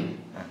ജീവി.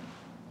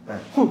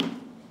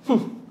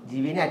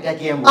 ജീവിനെ അറ്റാക്ക്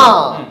ചെയ്യാൻ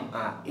പോകും.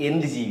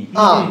 എന്ത് ജീവി?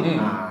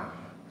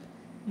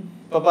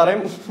 ഇപ്പൊ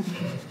പറയും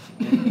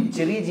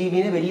ചെറിയ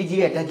ജീവിനെ വലിയ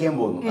ജീവി അറ്റാക്ക് ചെയ്യാൻ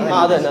പോകുന്നു.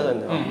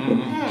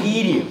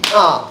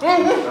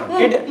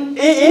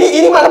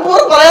 ഇനി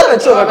മലപ്പുറം പറയാൻ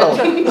വെച്ചോ കേട്ടോ.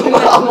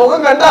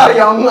 മുഖം കണ്ടാ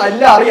അറിയാം,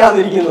 എല്ലാം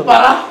അറിയാതിരിക്കുന്നു.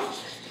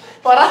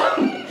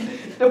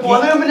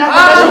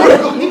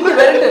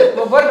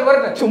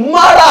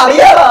 ചുമ്മാടാ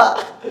അറിയാടാ.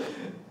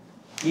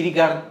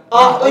 ഇരിക്കാണ്.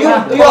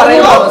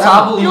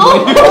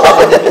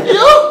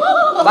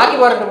 ബാക്കി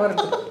പോരട്ടെ.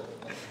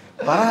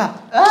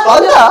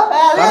 പറഞ്ഞാ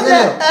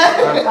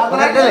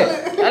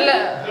അല്ല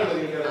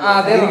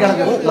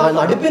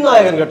നടിപ്പിൻ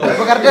നായകൻ കേട്ടോ.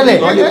 ഇപ്പൊ കറക്റ്റ് അല്ലേ?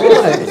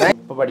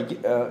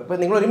 ഇപ്പൊ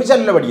നിങ്ങൾ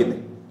ഒരുമിച്ചല്ലല്ലോ പഠിക്കുന്നത്,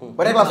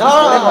 ഒരേ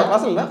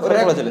ക്ലാസ്സിലല്ല,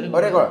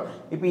 ഒരേ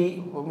ഇപ്പൊ ഈ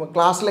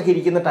ക്ലാസ്സിലൊക്കെ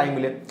ഇരിക്കുന്ന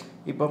ടൈമിൽ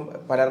ഇപ്പം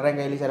പലരുടെയും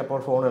കയ്യിൽ ചിലപ്പോൾ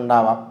ഫോൺ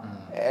ഉണ്ടാവാം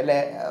അല്ലെ,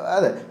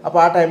 അതെ. അപ്പൊ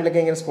ആ ടൈമിലൊക്കെ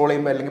ഇങ്ങനെ സ്ക്രോൾ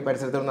ചെയ്യുമ്പോൾ അല്ലെങ്കിൽ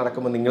പരിസരത്തിൽ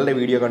നടക്കുമ്പോൾ നിങ്ങളുടെ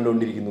വീഡിയോ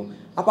കണ്ടുകൊണ്ടിരിക്കുന്നു.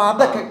 അപ്പൊ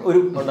അതൊക്കെ ഒരു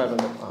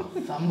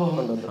സംഭവം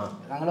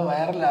ഞങ്ങള്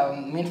വൈറലാവും,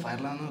 മീൻസ്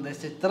വൈറലാന്ന്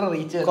ഉദ്ദേശിച്ച ഇത്ര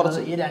റീച്ച്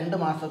കുറച്ച് ഈ 2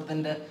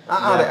 മാസത്തിന്റെ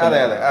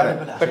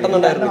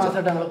പെട്ടെന്നുണ്ടായിരുന്നു. 2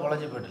 മാസമായിട്ട് ഞങ്ങള്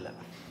കോളേജിൽ പോയിട്ടില്ല.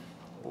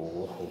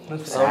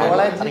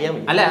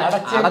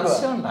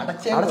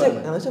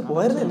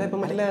 പോയിരുന്നില്ല ഇപ്പൊ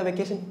മറ്റേ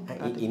വെക്കേഷൻ.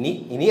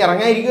 ഇനി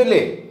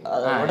ഇറങ്ങാതിരിക്കുമല്ലേ?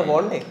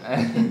 പോണ്ടേ?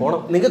 പോണം.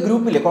 നിങ്ങൾക്ക്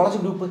ഗ്രൂപ്പില്ലേ, കോളേജ്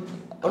ഗ്രൂപ്പ്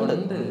ഉണ്ട്?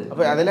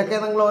 അപ്പൊ അതിലൊക്കെ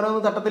നിങ്ങൾ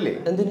ഓരോന്ന് തട്ടത്തില്ലേ?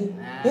 എന്തിന്?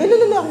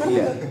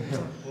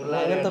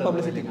 അങ്ങനത്തെ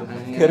പബ്ലിസിറ്റി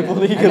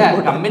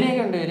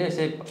കമ്പനിയൊക്കെ ഉണ്ട്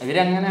പക്ഷെ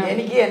ഇവരങ്ങനെ.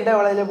 എനിക്ക് എന്റെ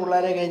കോളേജിലെ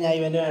പിള്ളേരെ കഴിഞ്ഞാൽ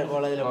ഇവന്റെ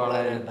കോളേജിലെ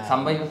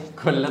സംഭവം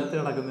കൊല്ലത്ത്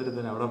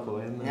നടക്കുന്ന അവിടെ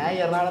പോയത്. ഞാൻ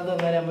എറണാകുളത്ത്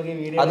വന്നാലും നമുക്ക്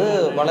വീഡിയോ അത്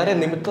വളരെ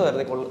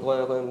നിമിത്തമായിരുന്നു.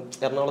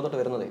 എറണാകുളത്തോട്ട്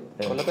വരുന്നത്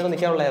കൊല്ലത്തിന്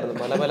നിൽക്കാനുള്ളായിരുന്നു.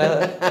 പല പല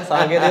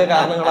സാങ്കേതിക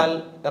കാരണങ്ങളാൽ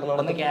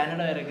എറണാകുളത്ത് കാനഡ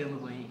വരെയൊക്കെ ഒന്ന്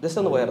പോയി, ജസ്റ്റ്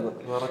ഒന്ന് പോയായിരുന്നു.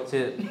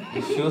 കുറച്ച്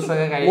ഇഷ്യൂസ്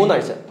ഒക്കെ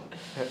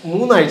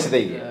 3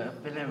 ആഴ്ചത്തേക്ക്.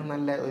 പിന്നെ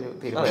നല്ല ഒരു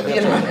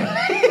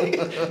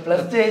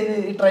പ്ലസ് ടു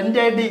ട്രെൻഡ്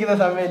ആയിട്ടിരിക്കുന്ന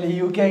സമയത്ത്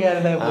UK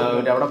കാനഡ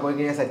അവിടെ പോയി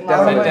കഴിഞ്ഞാൽ സെറ്റ്.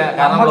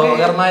 കാരണം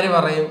ബ്ലോഗർമാര്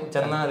പറയും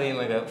ചെന്നാ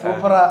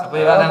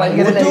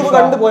യൂട്യൂബ്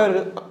കണ്ടുപോയ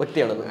ഒരു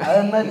ഒറ്റയാണത്.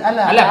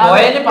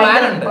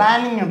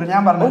 പ്ലാനിങ് ഉണ്ട്.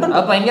 ഞാൻ പറഞ്ഞു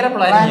ഭയങ്കര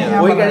പ്ലാനിങ്.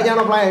 പോയി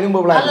കഴിഞ്ഞാണോ പ്ലാൻ? അതിന്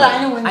മുമ്പ് പ്ലാൻ?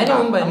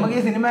 നമുക്ക്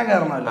ഈ സിനിമ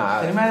കയറണമല്ലോ.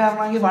 സിനിമ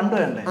കയറണമെങ്കിൽ ഫണ്ട്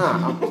വേണ്ടേ?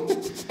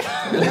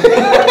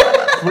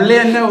 പുള്ളി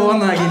തന്നെ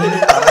പോകുന്നാക്കി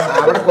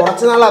അവിടെ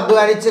കുറച്ച് നാൾ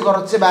അധ്വാനിച്ച്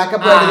കുറച്ച്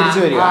ബാക്കപ്പ് ആയിട്ട് തിരിച്ചു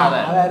വരിക.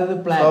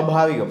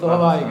 സ്വാഭാവികം.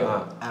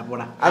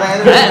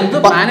 അതായത്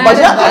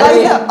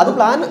അത്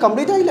പ്ലാൻ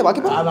കംപ്ലീറ്റ് ആയില്ല.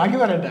 ബാക്കി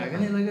പറയട്ടെ.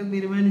 അങ്ങനെ ഇതൊക്കെ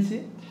തീരുമാനിച്ച്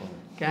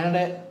കാനഡ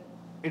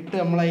ഇട്ട്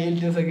നമ്മളെ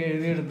IELTS ഒക്കെ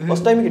എഴുതിയെടുത്ത്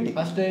ഫസ്റ്റ് ടൈം കിട്ടി.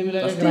 ഫസ്റ്റ്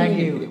ടൈമിലൊക്കെ ക്രാക്ക്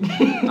ചെയ്തു.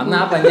 അന്ന്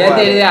ആ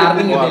പഞ്ചായത്ത് എഴുതിയ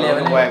ആർക്കും കിട്ടില്ല.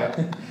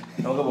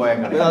 നമുക്ക്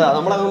പോയേക്കാം.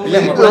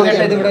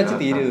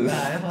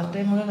 ഫസ്റ്റ്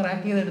ടൈം ഒക്കെ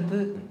ക്രാക്ക് ചെയ്തെടുത്ത്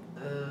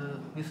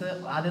വിസ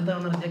ആദ്യത്തെ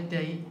തവണ റിജക്റ്റ്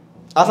ആയി.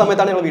 ആ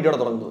സമയത്താണ് ഞങ്ങൾ വീഡിയോ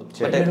തുടങ്ങുന്നത്.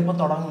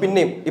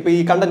 പിന്നെയും ഇപ്പൊ ഈ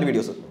കണ്ടന്റ്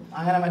വീഡിയോസ്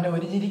അങ്ങനെ മറ്റേ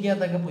ഒരു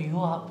ചിരിക്കകത്തൊക്കെ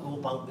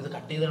ഇത്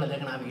കട്ട് ചെയ്ത്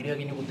കളഞ്ഞേക്കണം, ആ വീഡിയോ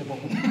ഒക്കെ ഇനി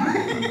കുത്തിപ്പോകും.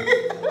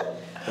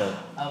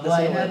 അപ്പൊ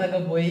അതിനകത്തൊക്കെ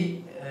പോയി.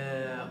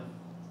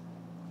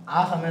 ആ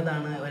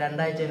സമയത്താണ്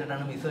 2 ആഴ്ച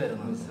കഴിഞ്ഞിട്ടാണ് വിസ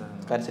വരുന്നത്.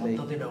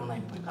 ഡൗൺ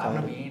ആയിപ്പോയി.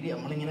 കാരണം വീഡിയോ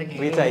നമ്മളിങ്ങനെ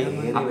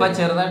അപ്പൊ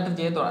ചെറുതായിട്ട്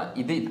ചെയ്തോ.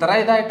 ഇത് ഇത്ര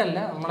ഇതായിട്ടല്ല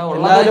നമ്മളെ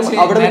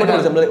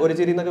ഒരു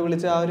ചിരി എന്നൊക്കെ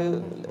വിളിച്ച ആ ഒരു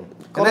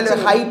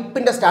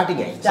ഹൈപ്പിന്റെ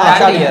സ്റ്റാർട്ടിങ് ആയി.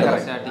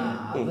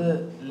 അത്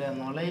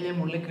മുളയിലെ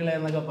മുള്ളിക്കിള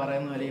എന്നൊക്കെ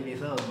പറയുന്ന പോലെ ഈ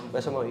വിസ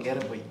വിഷമമായി.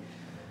 കയറിപ്പോയി.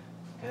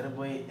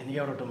 എനിക്ക്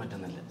അവിടെ ഒട്ടും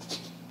പറ്റുന്നില്ല,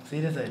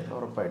 സീരിയസ് ആയിട്ട്.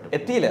 ഉറപ്പായിട്ടും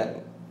എത്തിയില്ല.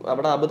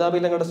 അവിടെ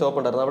അബുദാബിയിൽ അങ്ങോട്ട് സ്റ്റോപ്പ്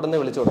ഉണ്ടായിരുന്നു. അവിടെ നിന്ന്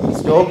വിളിച്ചു തുടങ്ങി.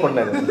 സ്റ്റോപ്പ്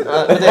ഉണ്ടായിരുന്നു.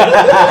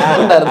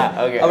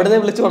 അവിടെ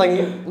നിന്ന് വിളിച്ചു തുടങ്ങി.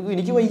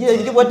 എനിക്ക് വയ്യ,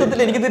 എനിക്ക്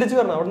പറ്റത്തില്ല, എനിക്ക് തിരിച്ചു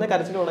വരണം. അവിടെ നിന്ന്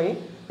കരച്ചിൽ തുടങ്ങി.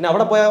 പിന്നെ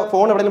അവിടെ പോയ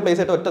ഫോൺ എവിടെയെങ്കിലും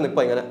പ്ലേസ് ആയിട്ട് ഒറ്റ നിപ്പ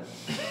ഇങ്ങനെ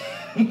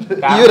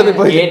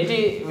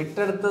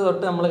വിട്ടെടുത്ത്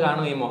തൊട്ട് നമ്മൾ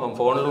കാണും ഈ മുഖം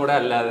ഫോണിലൂടെ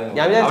അല്ലാതെ.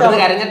 ഞാൻ വിചാരിച്ചു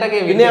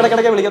പിന്നെ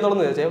ഇടയ്ക്കിടയ്ക്ക്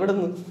വിളിക്കത്തോളന്ന് ചോദിച്ചു. എവിടെ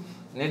നിന്ന്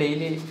പിന്നെ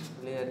ഡെയിലി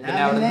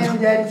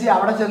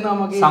അവിടെ ചെന്ന്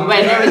നമുക്ക് സംഭവം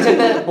എന്നെ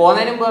വിളിച്ചിട്ട്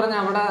പോകുന്നതിനും പറഞ്ഞ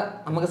അവിടെ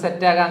നമുക്ക്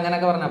സെറ്റ് ആക്കാം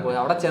അങ്ങനെയൊക്കെ പറഞ്ഞാ പോയി.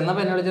 അവിടെ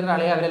ചെന്നപ്പോ എന്നെ വിളിച്ചിട്ട്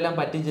അളിയെ അവരെല്ലാം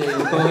പറ്റിച്ച്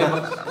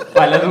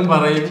പലതും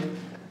പറയും.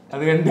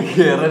 അത് കണ്ട്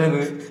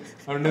കേറരുത്,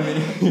 അതുകൊണ്ട്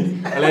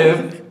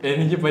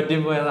എനിക്ക്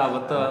പറ്റിപ്പോയത്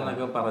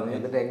അബദ്ധമാന്നൊക്കെ പറഞ്ഞു.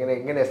 എന്നിട്ട്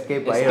എങ്ങനെ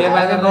എസ്കേപ്പ് ആയി?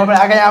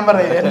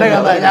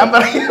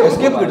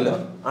 എസ്കേപ്പ് കിട്ടില്ല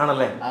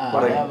ആണല്ലേ?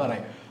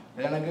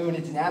 കണക്ക്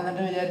വിളിച്ച് ഞാൻ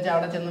എന്നിട്ട് വിചാരിച്ചു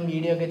അവിടെ ചെന്ന്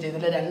വീഡിയോ ഒക്കെ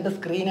ചെയ്തില്ല, 2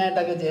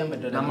 സ്ക്രീനായിട്ടൊക്കെ ചെയ്യാൻ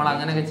പറ്റും. നമ്മൾ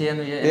അങ്ങനെയൊക്കെ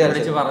ചെയ്യാന്ന്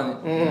വിളിച്ച് പറഞ്ഞു.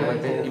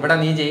 ഇവിടെ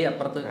നീ ചെയ്യ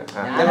അപ്പുറത്ത്.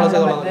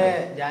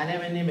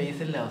 ജാനമന്യെ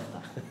ബേസിലെ അവസ്ഥ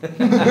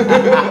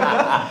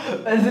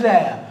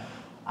മനസ്സിലായ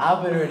ആ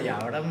പരിപാടി.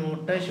 അവിടെ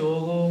മുട്ട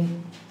ശോകവും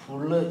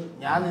ഫുള്ള്.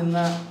 ഞാൻ നിന്ന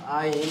ആ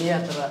ഏരിയ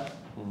അത്ര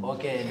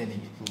ഓക്കെ ആയില്ല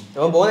എനിക്ക്.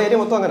 പോകുന്ന ഏരിയ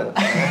മൊത്തം അങ്ങനെ.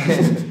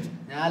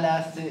 ഞാൻ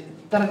ലാസ്റ്റ്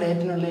ഇത്ര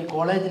ഡേറ്റിനുള്ളിൽ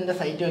കോളേജിന്റെ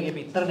സൈറ്റ്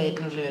നോക്കിയപ്പോ ഇത്ര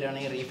ഡേറ്റിനുള്ളിൽ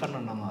വരുവാണെങ്കിൽ റീഫണ്ട്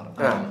ഉണ്ടെന്ന് പറഞ്ഞു.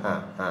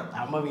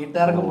 അമ്മ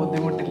വീട്ടുകാർക്കും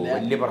ബുദ്ധിമുട്ടില്ല,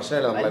 വലിയ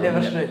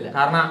പ്രശ്നമില്ല.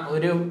 കാരണം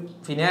ഒരു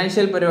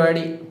ഫിനാൻഷ്യൽ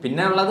പരിപാടി.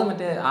 പിന്നെ ഉള്ളത്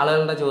മറ്റേ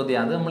ആളുകളുടെ ചോദ്യം,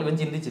 അത് നമ്മൾ ഇവൻ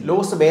ചിന്തിച്ചില്ല.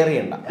 ലോസ് ബെയർ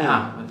ചെയ്യണ്ട.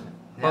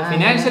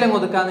 ഫിനാൻഷ്യൽ അങ്ങ്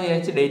ഒതുക്കാന്ന്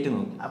വിചാരിച്ച് ഡേറ്റ്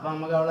നോക്കി. അപ്പൊ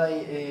നമുക്ക് അവിടെ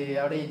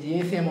ഈ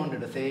GST എമൗണ്ട്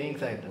ഉണ്ട്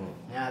സേവിങ്സ് ആയിട്ട്.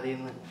 ഞാൻ അതിൽ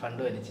നിന്ന്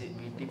ഫണ്ട് വലിച്ച്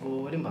വീട്ടിൽ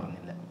പോലും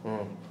പറഞ്ഞില്ല.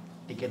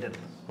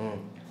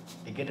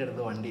 ടിക്കറ്റ്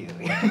എടുത്ത് വണ്ടി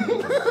കയറി.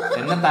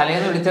 എന്നെ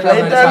തലേന്ന്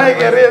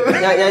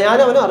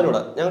ഞാനും അവനും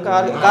അറിഞ്ഞൂടാ. ഞങ്ങൾക്ക്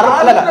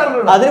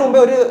അതിനു മുമ്പേ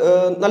ഒരു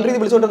നല്ല രീതി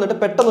വിളിച്ചോണ്ട് വന്നിട്ട്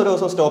പെട്ടെന്ന് ഒരു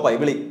ദിവസം സ്റ്റോപ്പായി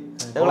വിളി.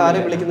 ഞങ്ങൾ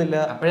ആരെയും വിളിക്കുന്നില്ല.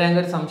 അപ്പോഴേ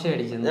ഞങ്ങൾക്ക് ഒരു സംശയം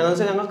അടിച്ചത്.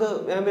 ഞങ്ങൾക്ക്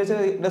ഞാൻ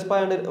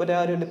ഡെസ്പായോണ്ട്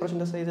ഒരു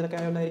ഡിപ്രഷന്റെ സ്റ്റേജിലൊക്കെ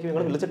ആയതുകൊണ്ടായിരിക്കും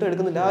ഞങ്ങൾ വിളിച്ചിട്ട്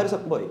എടുക്കുന്നില്ല. ആ ഒരു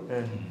സംഭവമായി.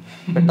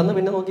 പെട്ടെന്ന്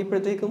പിന്നെ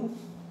നോക്കിയപ്പോഴത്തേക്കും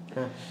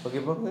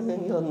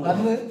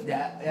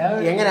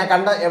എങ്ങനെയാ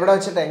കണ്ട, എവിടെ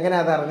വെച്ചിട്ട്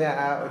എങ്ങനെയാ അതറിഞ്ഞ?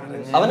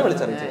 അവനെ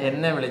വിളിച്ചറിയിച്ചു.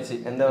 എന്നെ വിളിച്ച്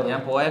എന്താ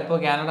ഞാൻ പോയപ്പോ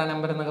കാനഡ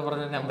നമ്പർ എന്നൊക്കെ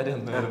പറഞ്ഞ നമ്പർ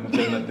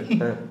ചെന്നിട്ട്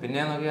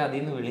പിന്നെ നോക്കി അതിൽ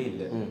നിന്ന്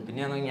വിളിയില്ല.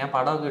 പിന്നെ നോക്കി ഞാൻ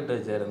പടമൊക്കെ ഇട്ട്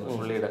വെച്ചായിരുന്നു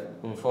പുള്ളിയുടെ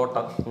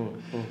ഫോട്ടോ.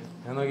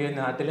 ഞാൻ നോക്കി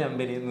നാട്ടിലെ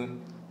അമ്പരിന്ന്.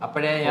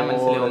 അപ്പോഴേ ഞാൻ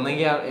മനസ്സിലായി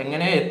ഒന്നെങ്കിൽ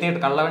എങ്ങനെയോ എത്തിയിട്ട്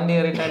കള്ളവണ്ടി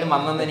കയറിയിട്ടാലും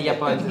വന്നെന്ന് എനിക്ക്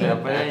അപ്പൊ മനസ്സിലായി.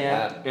 അപ്പോഴേ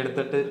ഞാൻ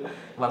എടുത്തിട്ട്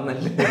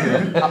വന്നില്ല.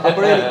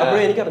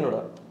 അപ്പോഴേ എനിക്ക്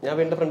അറിഞ്ഞൂടാ. ഞാൻ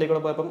വീടിന്റെ ഫ്രണ്ടിൽ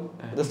കൂടെ പോയപ്പം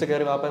ജസ്റ്റ്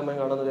കയറി വാപ്പയമ്മ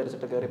കാണാന്ന്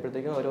വിചാരിച്ചിട്ട്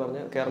കയറിയപ്പോഴത്തേക്കും അവർ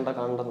പറഞ്ഞ് കയറണ്ട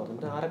കാണണ്ടെന്ന്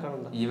പറഞ്ഞു. ആരെ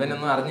കാണണ്ട?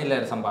 ഇവനൊന്നും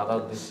അറിഞ്ഞില്ലായിരുന്നു സംഭവം.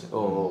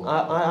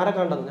 ആരെ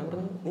കാണണ്ടെന്ന് ഞാൻ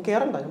പറഞ്ഞു. നീ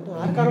കയറണ്ട. ഞാൻ പറഞ്ഞു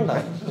ആരെ കാണണ്ട?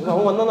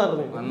 അവൻ വന്നെന്നാ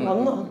പറഞ്ഞു.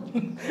 വന്നോ?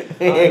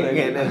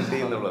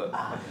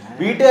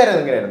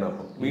 വീട്ടുകാരെങ്ങനെയായിരുന്നു?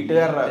 അപ്പൊ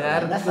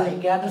വീട്ടുകാരുടെ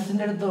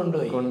സൈക്യാട്രിസ്റ്റിന്റെ അടുത്ത്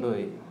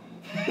കൊണ്ടുപോയി.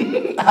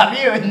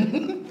 അറിയോ?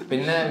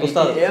 പിന്നെ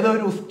ഏതോ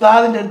ഒരു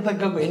ഉസ്താദിന്റെ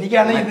അടുത്തൊക്കെ,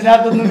 എനിക്കാണെങ്കിൽ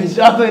ഇതിനകത്തൊന്നും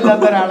വിശ്വാസം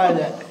ഇല്ലാത്ത ഒരാളാണ്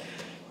ഞാൻ.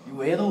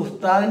 ഏതോ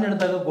ഉസ്താദിന്റെ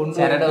അടുത്തൊക്കെ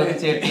കൊണ്ടുപോയി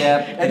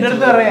എന്റെ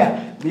അടുത്ത് പറയാ,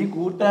 നീ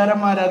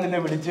കൂട്ടുകാരന്മാരാ നിന്നെ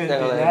വിളിച്ചു.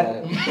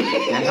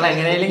 ഞങ്ങൾ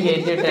എങ്ങനെയും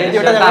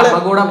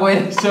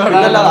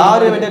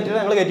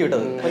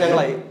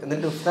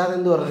എന്നിട്ട് ഉസ്താദ്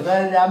എന്ത് പറഞ്ഞു?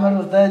 ഞാൻ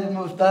പറഞ്ഞു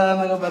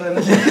ഉസ്താദെന്നൊക്കെ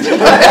പറയുന്നത്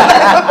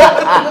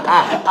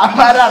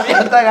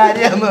അമ്മാരറിയാത്ത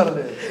കാര്യമെന്ന്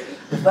പറഞ്ഞു.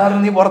 ഉസ്താദ്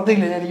നീ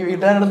പുറത്തില്ല, എനിക്ക്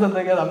വീട്ടുകാരടുത്ത്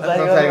എന്തൊക്കെയാ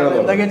സംസാരിക്കുന്നത്,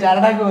 എന്തൊക്കെ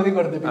ചരടൊക്കെ ഒതുക്കി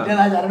കൊടുത്തു. പിന്നെ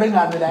ആ ചരടും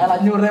കാണുന്നില്ല, അയാൾ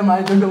 500 രൂപ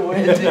വാങ്ങിച്ചോണ്ട്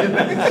പോയി.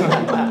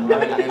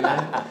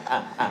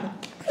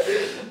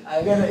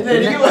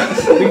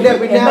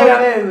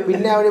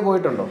 പിന്നെ അവിടെ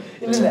പോയിട്ടുണ്ടോ?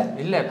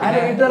 ഇല്ല,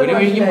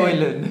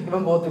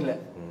 ഇവൻ പോത്തില്ല.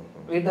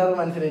 വീട്ടുകാർക്ക്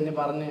മനസ്സിലായി, ഇനി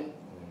പറഞ്ഞ്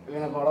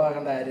ഇവനെ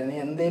കുളവാക്കേണ്ട കാര്യം, നീ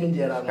എന്തേലും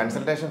ചെയ്യണം.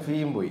 കൺസൾട്ടേഷൻ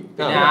ഫീയും പോയി.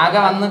 ആകെ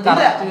വന്ന്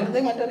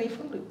മറ്റേ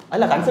റീഫണ്ട്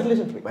അല്ല,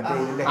 കൺസൾട്ടേഷൻ ഫീ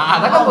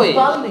അതൊക്കെ പോയി.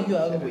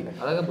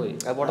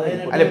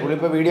 അല്ലെ പുള്ളി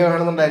ഇപ്പൊ വീഡിയോ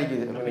കാണുന്നുണ്ടായിരിക്കും.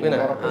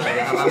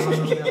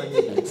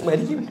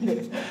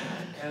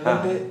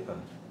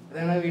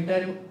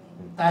 വീട്ടുകാരും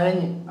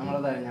തഴഞ്ഞ് നമ്മളെ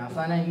തഴഞ്ഞ്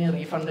അവസാനം ഇനി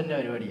റീഫണ്ടിന്റെ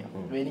പരിപാടിയാണ്.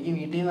 എനിക്ക്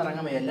വീട്ടിൽ നിന്ന്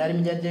ഇറങ്ങാൻ എല്ലാരും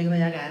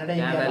വിചാരിച്ചേക്കുന്നത് ഞാൻ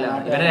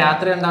ഇവരെ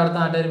രാത്രി ഉണ്ട് അവിടുത്തെ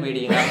നാട്ടുകാർ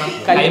പേടിയും. കാരണം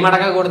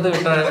കൈമടക്ക കൊടുത്ത്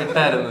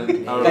വിട്ടായിരുന്നു.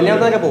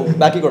 കല്യാണത്തിനൊക്കെ പോകും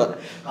ബാക്കി കൂടെ.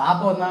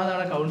 പാപ്പ ഒന്നാമത്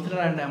അവിടെ കൗൺസിലർ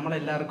ആയിട്ട്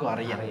നമ്മളെല്ലാവർക്കും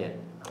അറിയാം.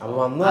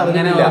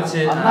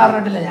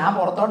 അറിഞ്ഞിട്ടില്ല. ഞാൻ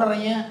പുറത്തോട്ട്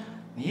ഇറങ്ങിയ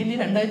നീ ഇനി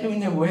 2 ആഴ്ച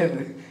മുന്നേ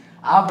പോയത്.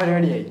 ആ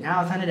പരിപാടിയായി. ഞാൻ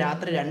അവസാനം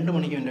രാത്രി 2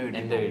 മണിക്ക് എന്റെ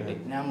വീട്ടിൽ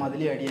ഞാൻ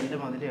മതിലി അടി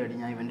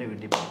ഞാൻ ഇവന്റെ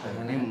വീട്ടിൽ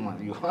പോകും.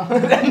 മതിയോ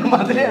 2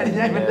 മതിലി അടി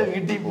ഞാൻ ഇവന്റെ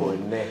വീട്ടിൽ പോകും.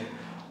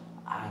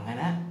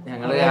 അങ്ങനെ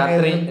ഞങ്ങള്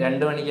രാത്രി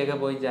 2 മണിക്കൊക്കെ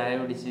പോയി ചായ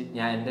പിടിച്ച്,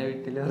 ഞാൻ എന്റെ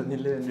വീട്ടിൽ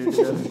അറിഞ്ഞില്ല,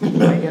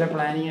 ഭയങ്കര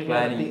പ്ലാനിങ് ഒക്കെ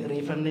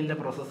റീഫണ്ടിന്റെ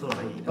പ്രോസസ്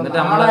തുടങ്ങി. എന്നിട്ട്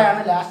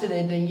നമ്മളെയാണ് ലാസ്റ്റ്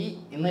ഡേറ്റ് എങ്കിൽ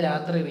ഇന്ന്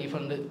രാത്രി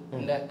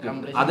റീഫണ്ടിന്റെ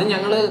കംപ്ലീറ്റ്. അത്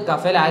ഞങ്ങള്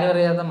കഫേയിൽ ആരും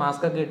അറിയാത്ത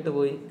മാസ്ക് ഒക്കെ ഇട്ട്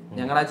പോയി.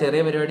 ഞങ്ങൾ ആ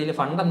ചെറിയ പരിപാടിയിൽ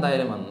ഫണ്ട്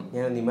എന്തായാലും വന്നു.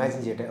 ഞാൻ ഇമാജിൻ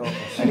ചെയ്യട്ടെ.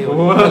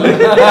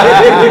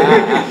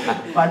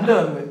 ഫണ്ട്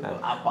വന്നു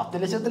 10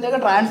 ലക്ഷത്തിന്റെ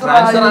ട്രാൻസ്ഫർ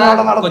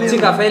കൊച്ചി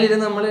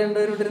കഫേലിരുന്ന് നമ്മൾ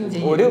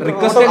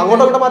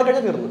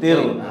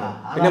തീർന്നു.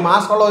 പിന്നെ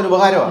മാസ്ക് ഉള്ള ഒരു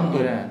ഉപകാരമാണ്.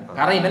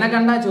 കാരണം ഇവനെ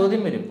കണ്ടാ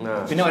ചോദ്യം വരും.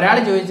 പിന്നെ ഒരാൾ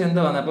ചോദിച്ചു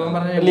എന്താ വന്നത്, അപ്പൊ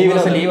പറഞ്ഞു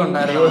ലീവ്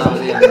ഉണ്ടായിരുന്നു.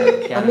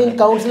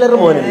 കൗൺസിലർ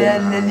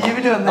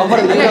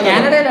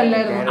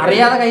കാനഡയിലല്ലായിരുന്നു.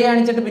 അറിയാതെ കൈ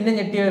കാണിച്ചിട്ട് പിന്നെ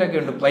ഞെട്ടിയവരൊക്കെ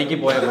ഉണ്ട് ബൈക്കിൽ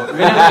പോയപ്പോ.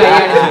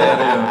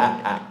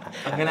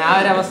 അങ്ങനെ ആ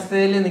ഒരു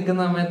അവസ്ഥയിൽ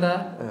നിൽക്കുന്ന സമയത്ത്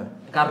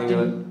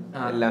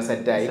എല്ലാം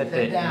സെറ്റായി.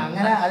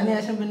 അങ്ങനെ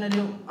അതിനുശേഷം പിന്നെ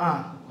ഒരു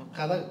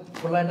കഥ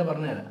ഫുള്ളായിട്ട്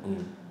പറഞ്ഞുതരാം.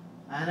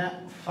 അങ്ങനെ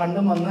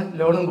ഫണ്ടും വന്ന്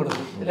ലോണും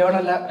കൊടുത്തു.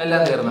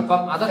 എല്ലാം തീർന്നു.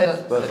 അപ്പം അതൊക്കെ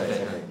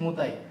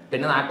സ്മൂത്തായി.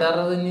 പിന്നെ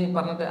നാട്ടുകാരുടെ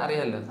പറഞ്ഞിട്ട്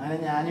അറിയാലോ. അങ്ങനെ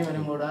ഞാനും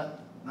ഇവനും കൂടെ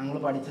ഞങ്ങൾ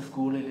പഠിച്ച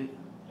സ്കൂളിൽ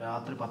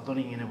രാത്രി 10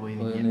 മണി ഇങ്ങനെ പോയി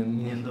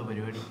എന്തോ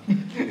പരിപാടി.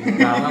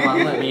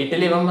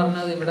 വീട്ടിൽ ഇവൻ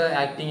പറഞ്ഞത് ഇവിടെ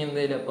ആക്ടിങ്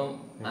എന്തേലും. അപ്പം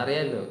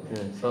അറിയാലോ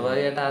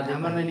സ്വാഭാവികമായിട്ട് ഞാൻ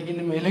പറഞ്ഞു എനിക്ക്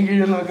മേലും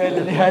കീഴും നോക്കാൻ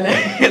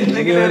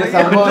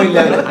സംഭവം ഇല്ല.